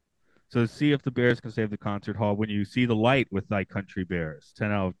while. So see if the Bears can save the concert hall when you see the light with Thy Country Bears.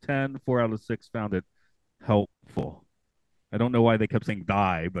 10 out of 10, 4 out of 6 found it helpful. I don't know why they kept saying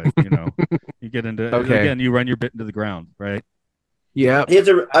die, but you get into again, you run your bit into the ground, right? Yeah.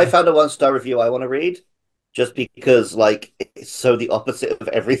 I found a 1-star review I want to read, just because it's so the opposite of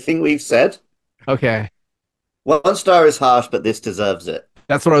everything we've said. Okay. 1 star is harsh, but this deserves it.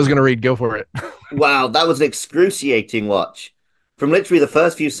 That's what I was going to read. Go for it. Wow, that was an excruciating watch. From literally the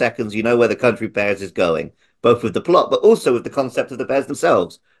first few seconds, you know where the Country Bears is going, both with the plot, but also with the concept of the bears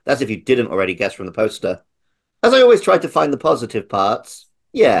themselves. That's if you didn't already guess from the poster. As I always try to find the positive parts,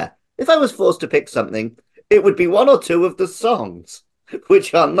 yeah, if I was forced to pick something, it would be 1 or 2 of the songs,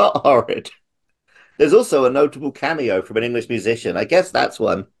 which are not horrid. There's also a notable cameo from an English musician. I guess that's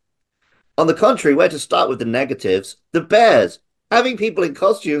one. On the contrary, where to start with the negatives? The bears. Having people in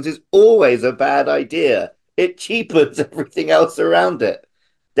costumes is always a bad idea. It cheapens everything else around it.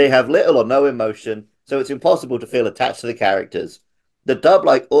 They have little or no emotion, so it's impossible to feel attached to the characters. The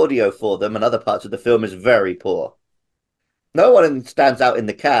dub-like audio for them and other parts of the film is very poor. No one stands out in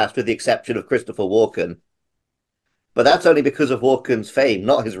the cast with the exception of Christopher Walken. But that's only because of Walken's fame,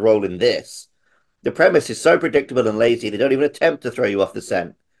 not his role in this. The premise is so predictable and lazy they don't even attempt to throw you off the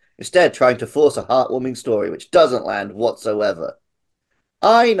scent, instead trying to force a heartwarming story which doesn't land whatsoever.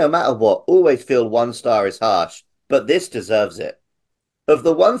 I, no matter what, always feel 1 star is harsh, but this deserves it. Of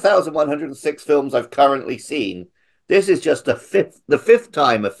the 1,106 films I've currently seen, this is just the fifth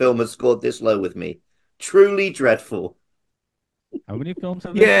time a film has scored this low with me. Truly dreadful. How many films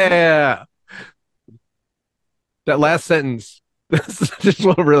have they Yeah. That last sentence. That's just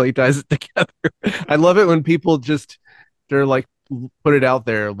what really ties it together. I love it when people they're like, put it out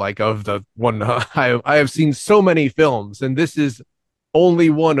there, like, of the one I have seen so many films, and this is only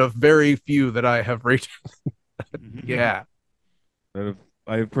one of very few that I have rated. Yeah. That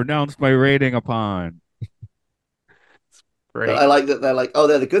I have pronounced my rating upon. Great. I like that they're like,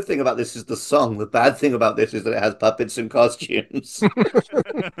 the good thing about this is the song. The bad thing about this is that it has puppets and costumes.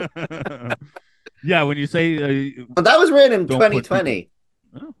 Yeah, when you say... but that was written in 2020.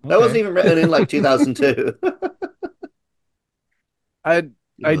 Okay. That wasn't even written in 2002.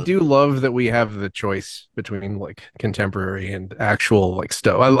 I do love that we have the choice between contemporary and actual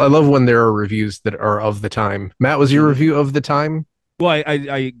stuff. I love when there are reviews that are of the time. Matt, was your review of the time? Well,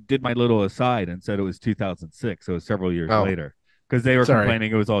 I did my little aside and said it was 2006, so it was several years later, because they were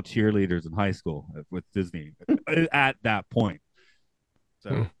complaining it was all cheerleaders in high school with Disney at that point.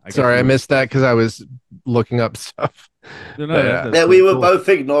 So I missed that because I was looking up stuff. No, we were both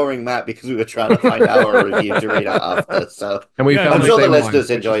ignoring Matt because we were trying to find our review to read out after. So, and we I'm sure the listeners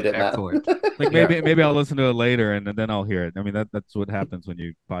enjoyed it, Matt. Maybe I'll listen to it later and then I'll hear it. I mean, that's what happens when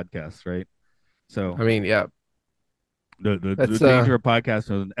you podcast, right? So, I mean, yeah. The danger of podcasts is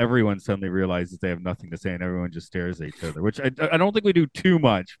when everyone suddenly realizes they have nothing to say and everyone just stares at each other, which I don't think we do too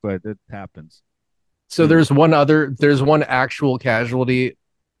much, but it happens. So there's one actual casualty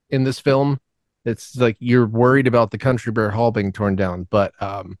in this film. It's like you're worried about the Country Bear Hall being torn down, but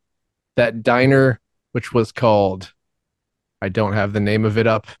that diner, which was called, I don't have the name of it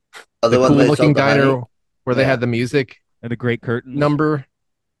up, the cool looking diner where they had the music and the great curtain number.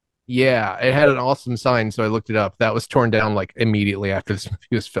 Yeah, it had an awesome sign, so I looked it up. That was torn down immediately after this movie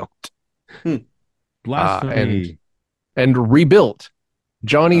was filmed. Blasphemy. And rebuilt.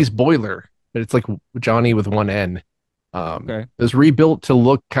 Johnny's boiler, but it's like Johnny with one N. It was rebuilt to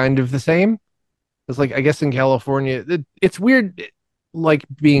look kind of the same. It's I guess in California, it's weird,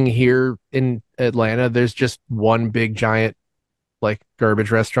 being here in Atlanta, there's just one big giant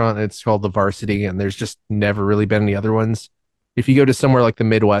garbage restaurant. It's called the Varsity, and there's just never really been any other ones. If you go to somewhere like the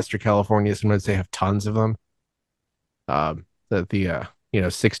Midwest or California, sometimes they have tons of them. The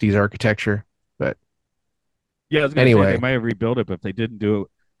 60s architecture, but yeah, I was gonna say they might have rebuilt it, but if they didn't do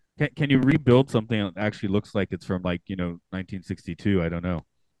it, can you rebuild something that actually looks like it's from 1962? I don't know.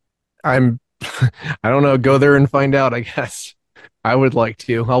 I don't know. Go there and find out, I guess. I would like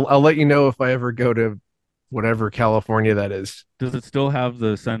to. I'll let you know if I ever go to whatever California that is. Does it still have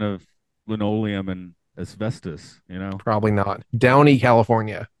the scent of linoleum and asbestos? Probably not. Downey,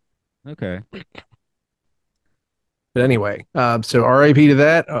 California. Okay. But anyway, so R.I.P. to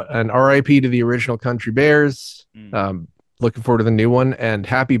that, and R.I.P. to the original Country Bears. Looking forward to the new one, and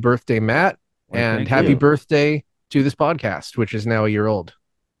happy birthday, Matt, and happy birthday to this podcast, which is now a year old.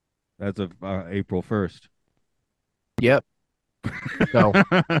 As of April 1st. Yep. No,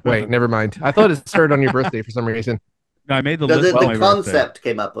 wait, never mind. I thought it started on your birthday for some reason. No, I made the list. The concept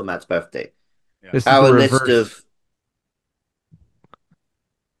came up on Matt's birthday. Yeah. This our list of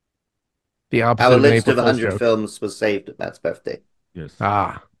the opposite. Our list of 100 films was saved at Matt's birthday. Yes.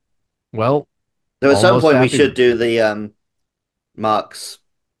 Well. So at some point we should do the Mark's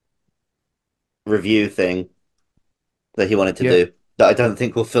review thing that he wanted to do. That I don't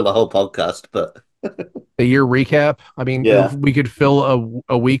think will fill a whole podcast, but the year recap. I mean, we could fill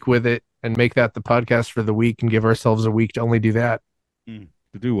a week with it and make that the podcast for the week and give ourselves a week to only do that. To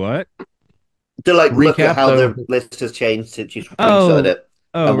do what? To like recap look at how the list has changed since you started it.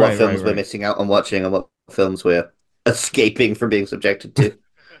 And what films we're missing out on watching and what films we're escaping from being subjected to.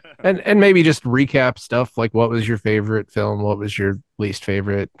 and maybe just recap stuff like what was your favorite film, what was your least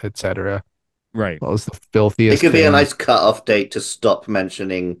favorite, etc. Right. What was the filthiest? It could be a nice cut-off date to stop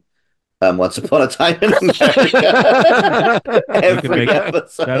mentioning Once Upon a Time in America. Every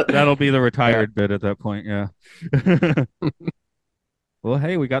episode. That'll be the retired bit at that point, yeah. Well,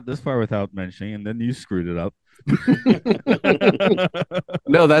 hey, we got this far without mentioning, and then you screwed it up.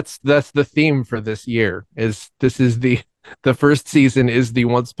 No, that's the theme for this year. This is the first season is the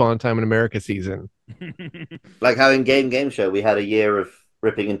Once Upon a Time in America season. Like how in Game Show we had a year of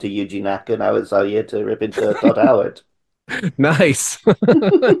ripping into Yuji Naka, now it's our year to rip into Todd Howard. Nice.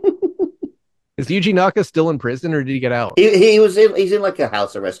 Is Yuji Naka still in prison or did he get out? He's in like a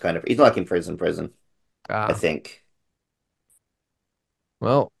house arrest kind of. He's like in prison. I think.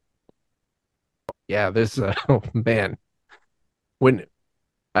 Well, yeah, there's oh man. When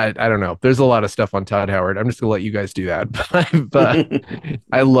I don't know. There's a lot of stuff on Todd Howard. I'm just gonna let you guys do that. But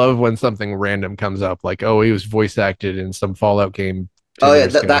I love when something random comes up, like, oh, he was voice acted in some Fallout game. Oh yeah,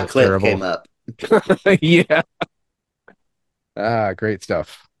 that clip terrible. Came up. Yeah. Great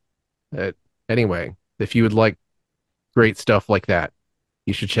stuff. Anyway, if you would like great stuff like that,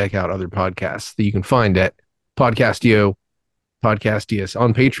 you should check out other podcasts that you can find at Podcastio, Podcastius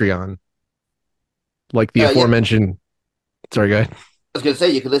on Patreon. Like the aforementioned. Yeah. Sorry, go ahead. I was going to say,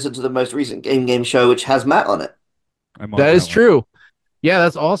 you can listen to the most recent Game Show, which has Matt on it. That is true. Yeah,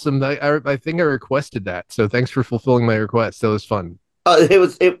 that's awesome. I think I requested that. So thanks for fulfilling my request. That was fun. I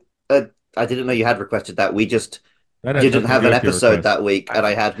didn't know you had requested that. We just didn't have an episode that week, and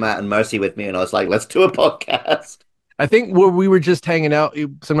I had Matt and Mercy with me, and I was like, let's do a podcast. I think we were just hanging out.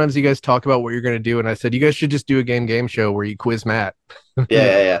 Sometimes you guys talk about what you're going to do, and I said, you guys should just do a game show where you quiz Matt.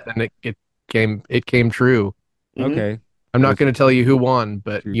 Yeah. And it came true. Okay. I'm not going to tell you who won,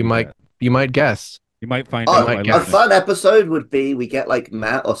 but you might guess. You might find out. A fun episode would be we get like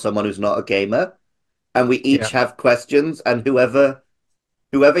Matt or someone who's not a gamer, and we each have questions, and whoever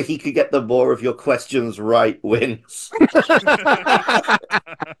he could get the more of your questions right wins.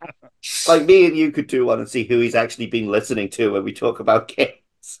 Like me and you could do one and see who he's actually been listening to when we talk about games.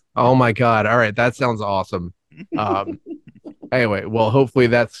 Oh my God. All right. That sounds awesome. Anyway, well, hopefully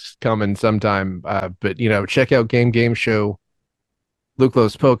that's coming sometime. But, check out Game Show,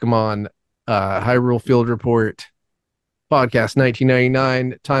 Luclos Pokemon, Hyrule Field Report, Podcast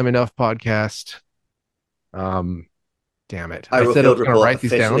 1999, Time Enough Podcast. Damn it. I said I was going to write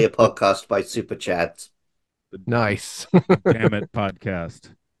these down. Officially a podcast by Super Chats. Nice. Damn It Podcast.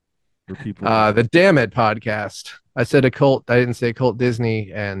 For people. The Damn It Podcast. I said a cult. I didn't say Cult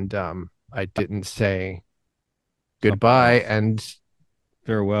Disney, and I didn't say goodbye and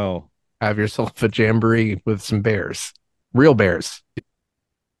farewell. Have yourself a jamboree with some bears. Real bears.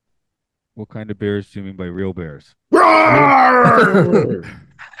 What kind of bears do you mean by real bears?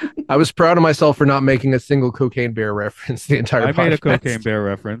 I was proud of myself for not making a single Cocaine Bear reference the entire podcast. I made a Cocaine Bear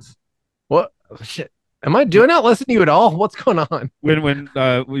reference. What? Shit. Am I doing not listen to you at all? What's going on? When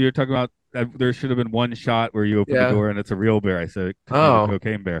you're talking about there should have been one shot where you open the door and it's a real bear. I said,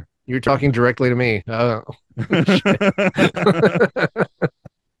 Cocaine Bear. You're talking directly to me. Oh.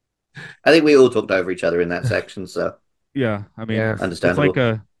 I think we all talked over each other in that section, so yeah, I mean,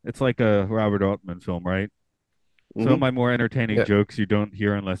 understandable. It's like a Robert Altman film, right? Mm-hmm. Some of my more entertaining jokes you don't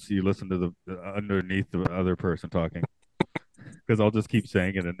hear unless you listen to the underneath the other person talking. Because I'll just keep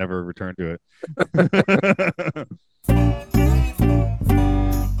saying it and never return to it.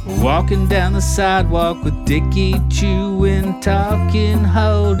 Walking down the sidewalk with Dickie chewing, talking,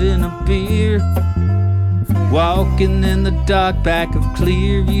 holding a beer. Walking in the dark back of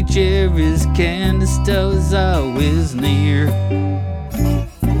Clearview, Jerry's candy store is always near.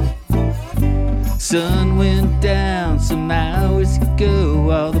 Sun went down some hours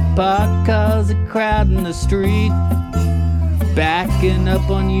ago, all the parked cars are crowding the street. Backing up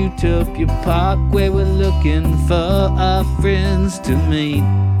on Utopia Park, where we're looking for our friends to meet.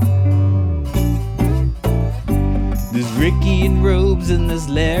 There's Ricky in robes and there's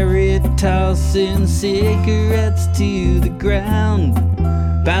Larry tossing cigarettes to the ground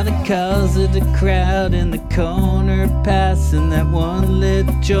by the cars of the crowd in the corner, passing that one lit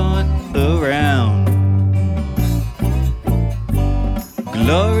joint around.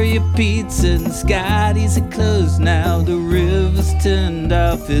 Gloria Pizza and Scotty's are closed now. The river's turned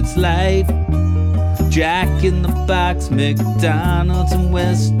off its light. Jack in the Box, McDonald's and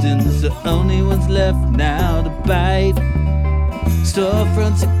Weston's the only ones left now to bite.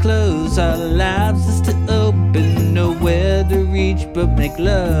 Storefronts are closed, our lives are still open. Nowhere to reach but make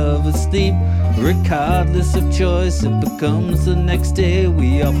love asleep. Regardless of choice, it becomes the next day.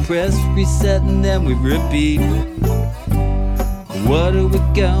 We all press reset and then we repeat. What are we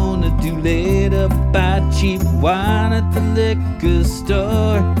gonna do later? Buy cheap wine at the liquor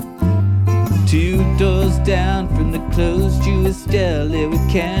store. 2 doors down from the closed Jewish deli, we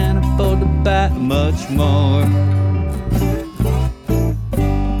can't afford to buy much more.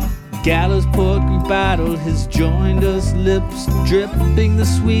 Gallows porky bottle has joined us, lips dripping the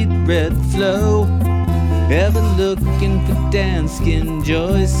sweet red flow. Ever looking for Dan-Skin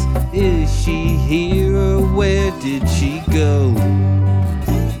Joyce? Is she here or where did she go?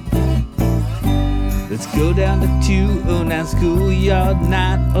 Let's go down to 209 Schoolyard,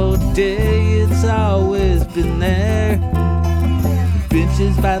 night or day, it's always been there.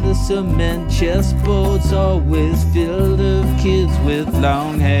 Benches by the cement chessboards, always filled of kids with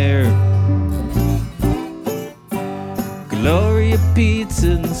long hair. Gloria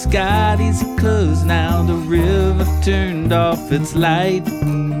Pizza and Scotty's are closed now. The river turned off its light.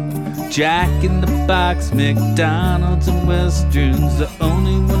 Jack in the Box, McDonald's and Westerns, the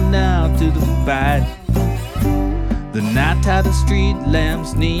only one now to the fight. The night out of street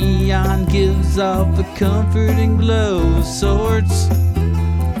lamps, neon gives off a comforting glow of sorts.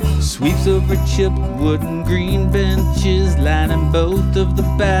 Sweeps over chipped wooden green benches, lining both of the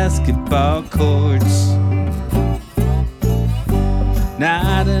basketball courts.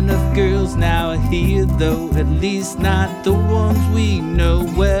 Not enough girls now are here though, at least not the ones we know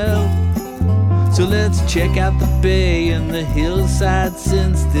well. So let's check out the bay and the hillside,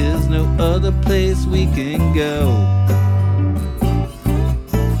 since there's no other place we can go.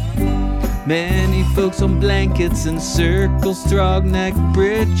 Many folks on blankets and circles, Strogneck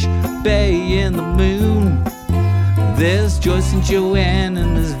Bridge, Bay in the moon. There's Joyce and Joanne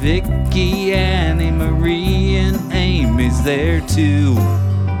and there's Vicky, Annie, Marie and Amy's there too.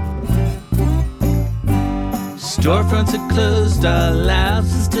 Storefronts are closed, our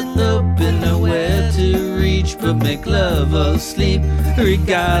lives are still open. Nowhere to reach but make love or sleep.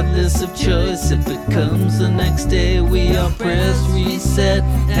 Regardless of choice, it becomes the next day. We all press reset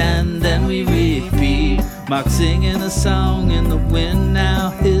and then we repeat. Mark singing a song in the wind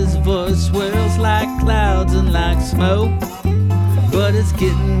now. His voice swirls like clouds and like smoke. But it's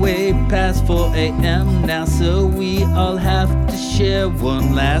getting way past 4 a.m. now, so we all have to share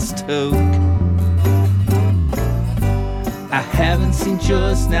one last toke. I haven't seen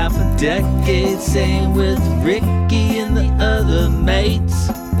Joyce now for decades, same with Ricky and the other mates.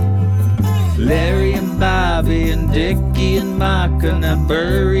 Larry and Bobby and Dickie and Mark are now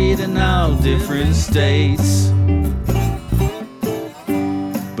buried in all different states.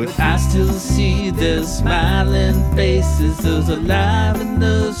 But I still see their smiling faces, those alive and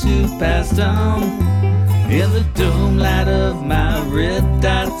those who passed on. In the dome light of my red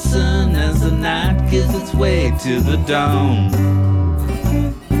dot sun, as the night gives its way to the dawn.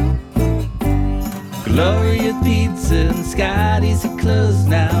 Gloria Pizza and Scotty's are closed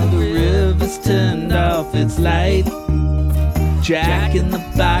now. The river's turned off its light. Jack in the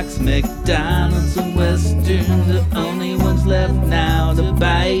Box, McDonald's and Westerns, the only ones left now to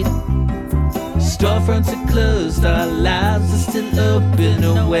bite. Storefronts are closed, our lives are still open.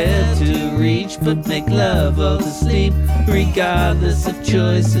 Nowhere to reach but make love or to sleep. Regardless of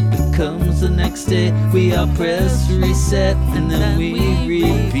choice, it becomes the next day. We all press reset and then we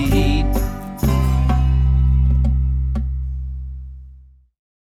repeat.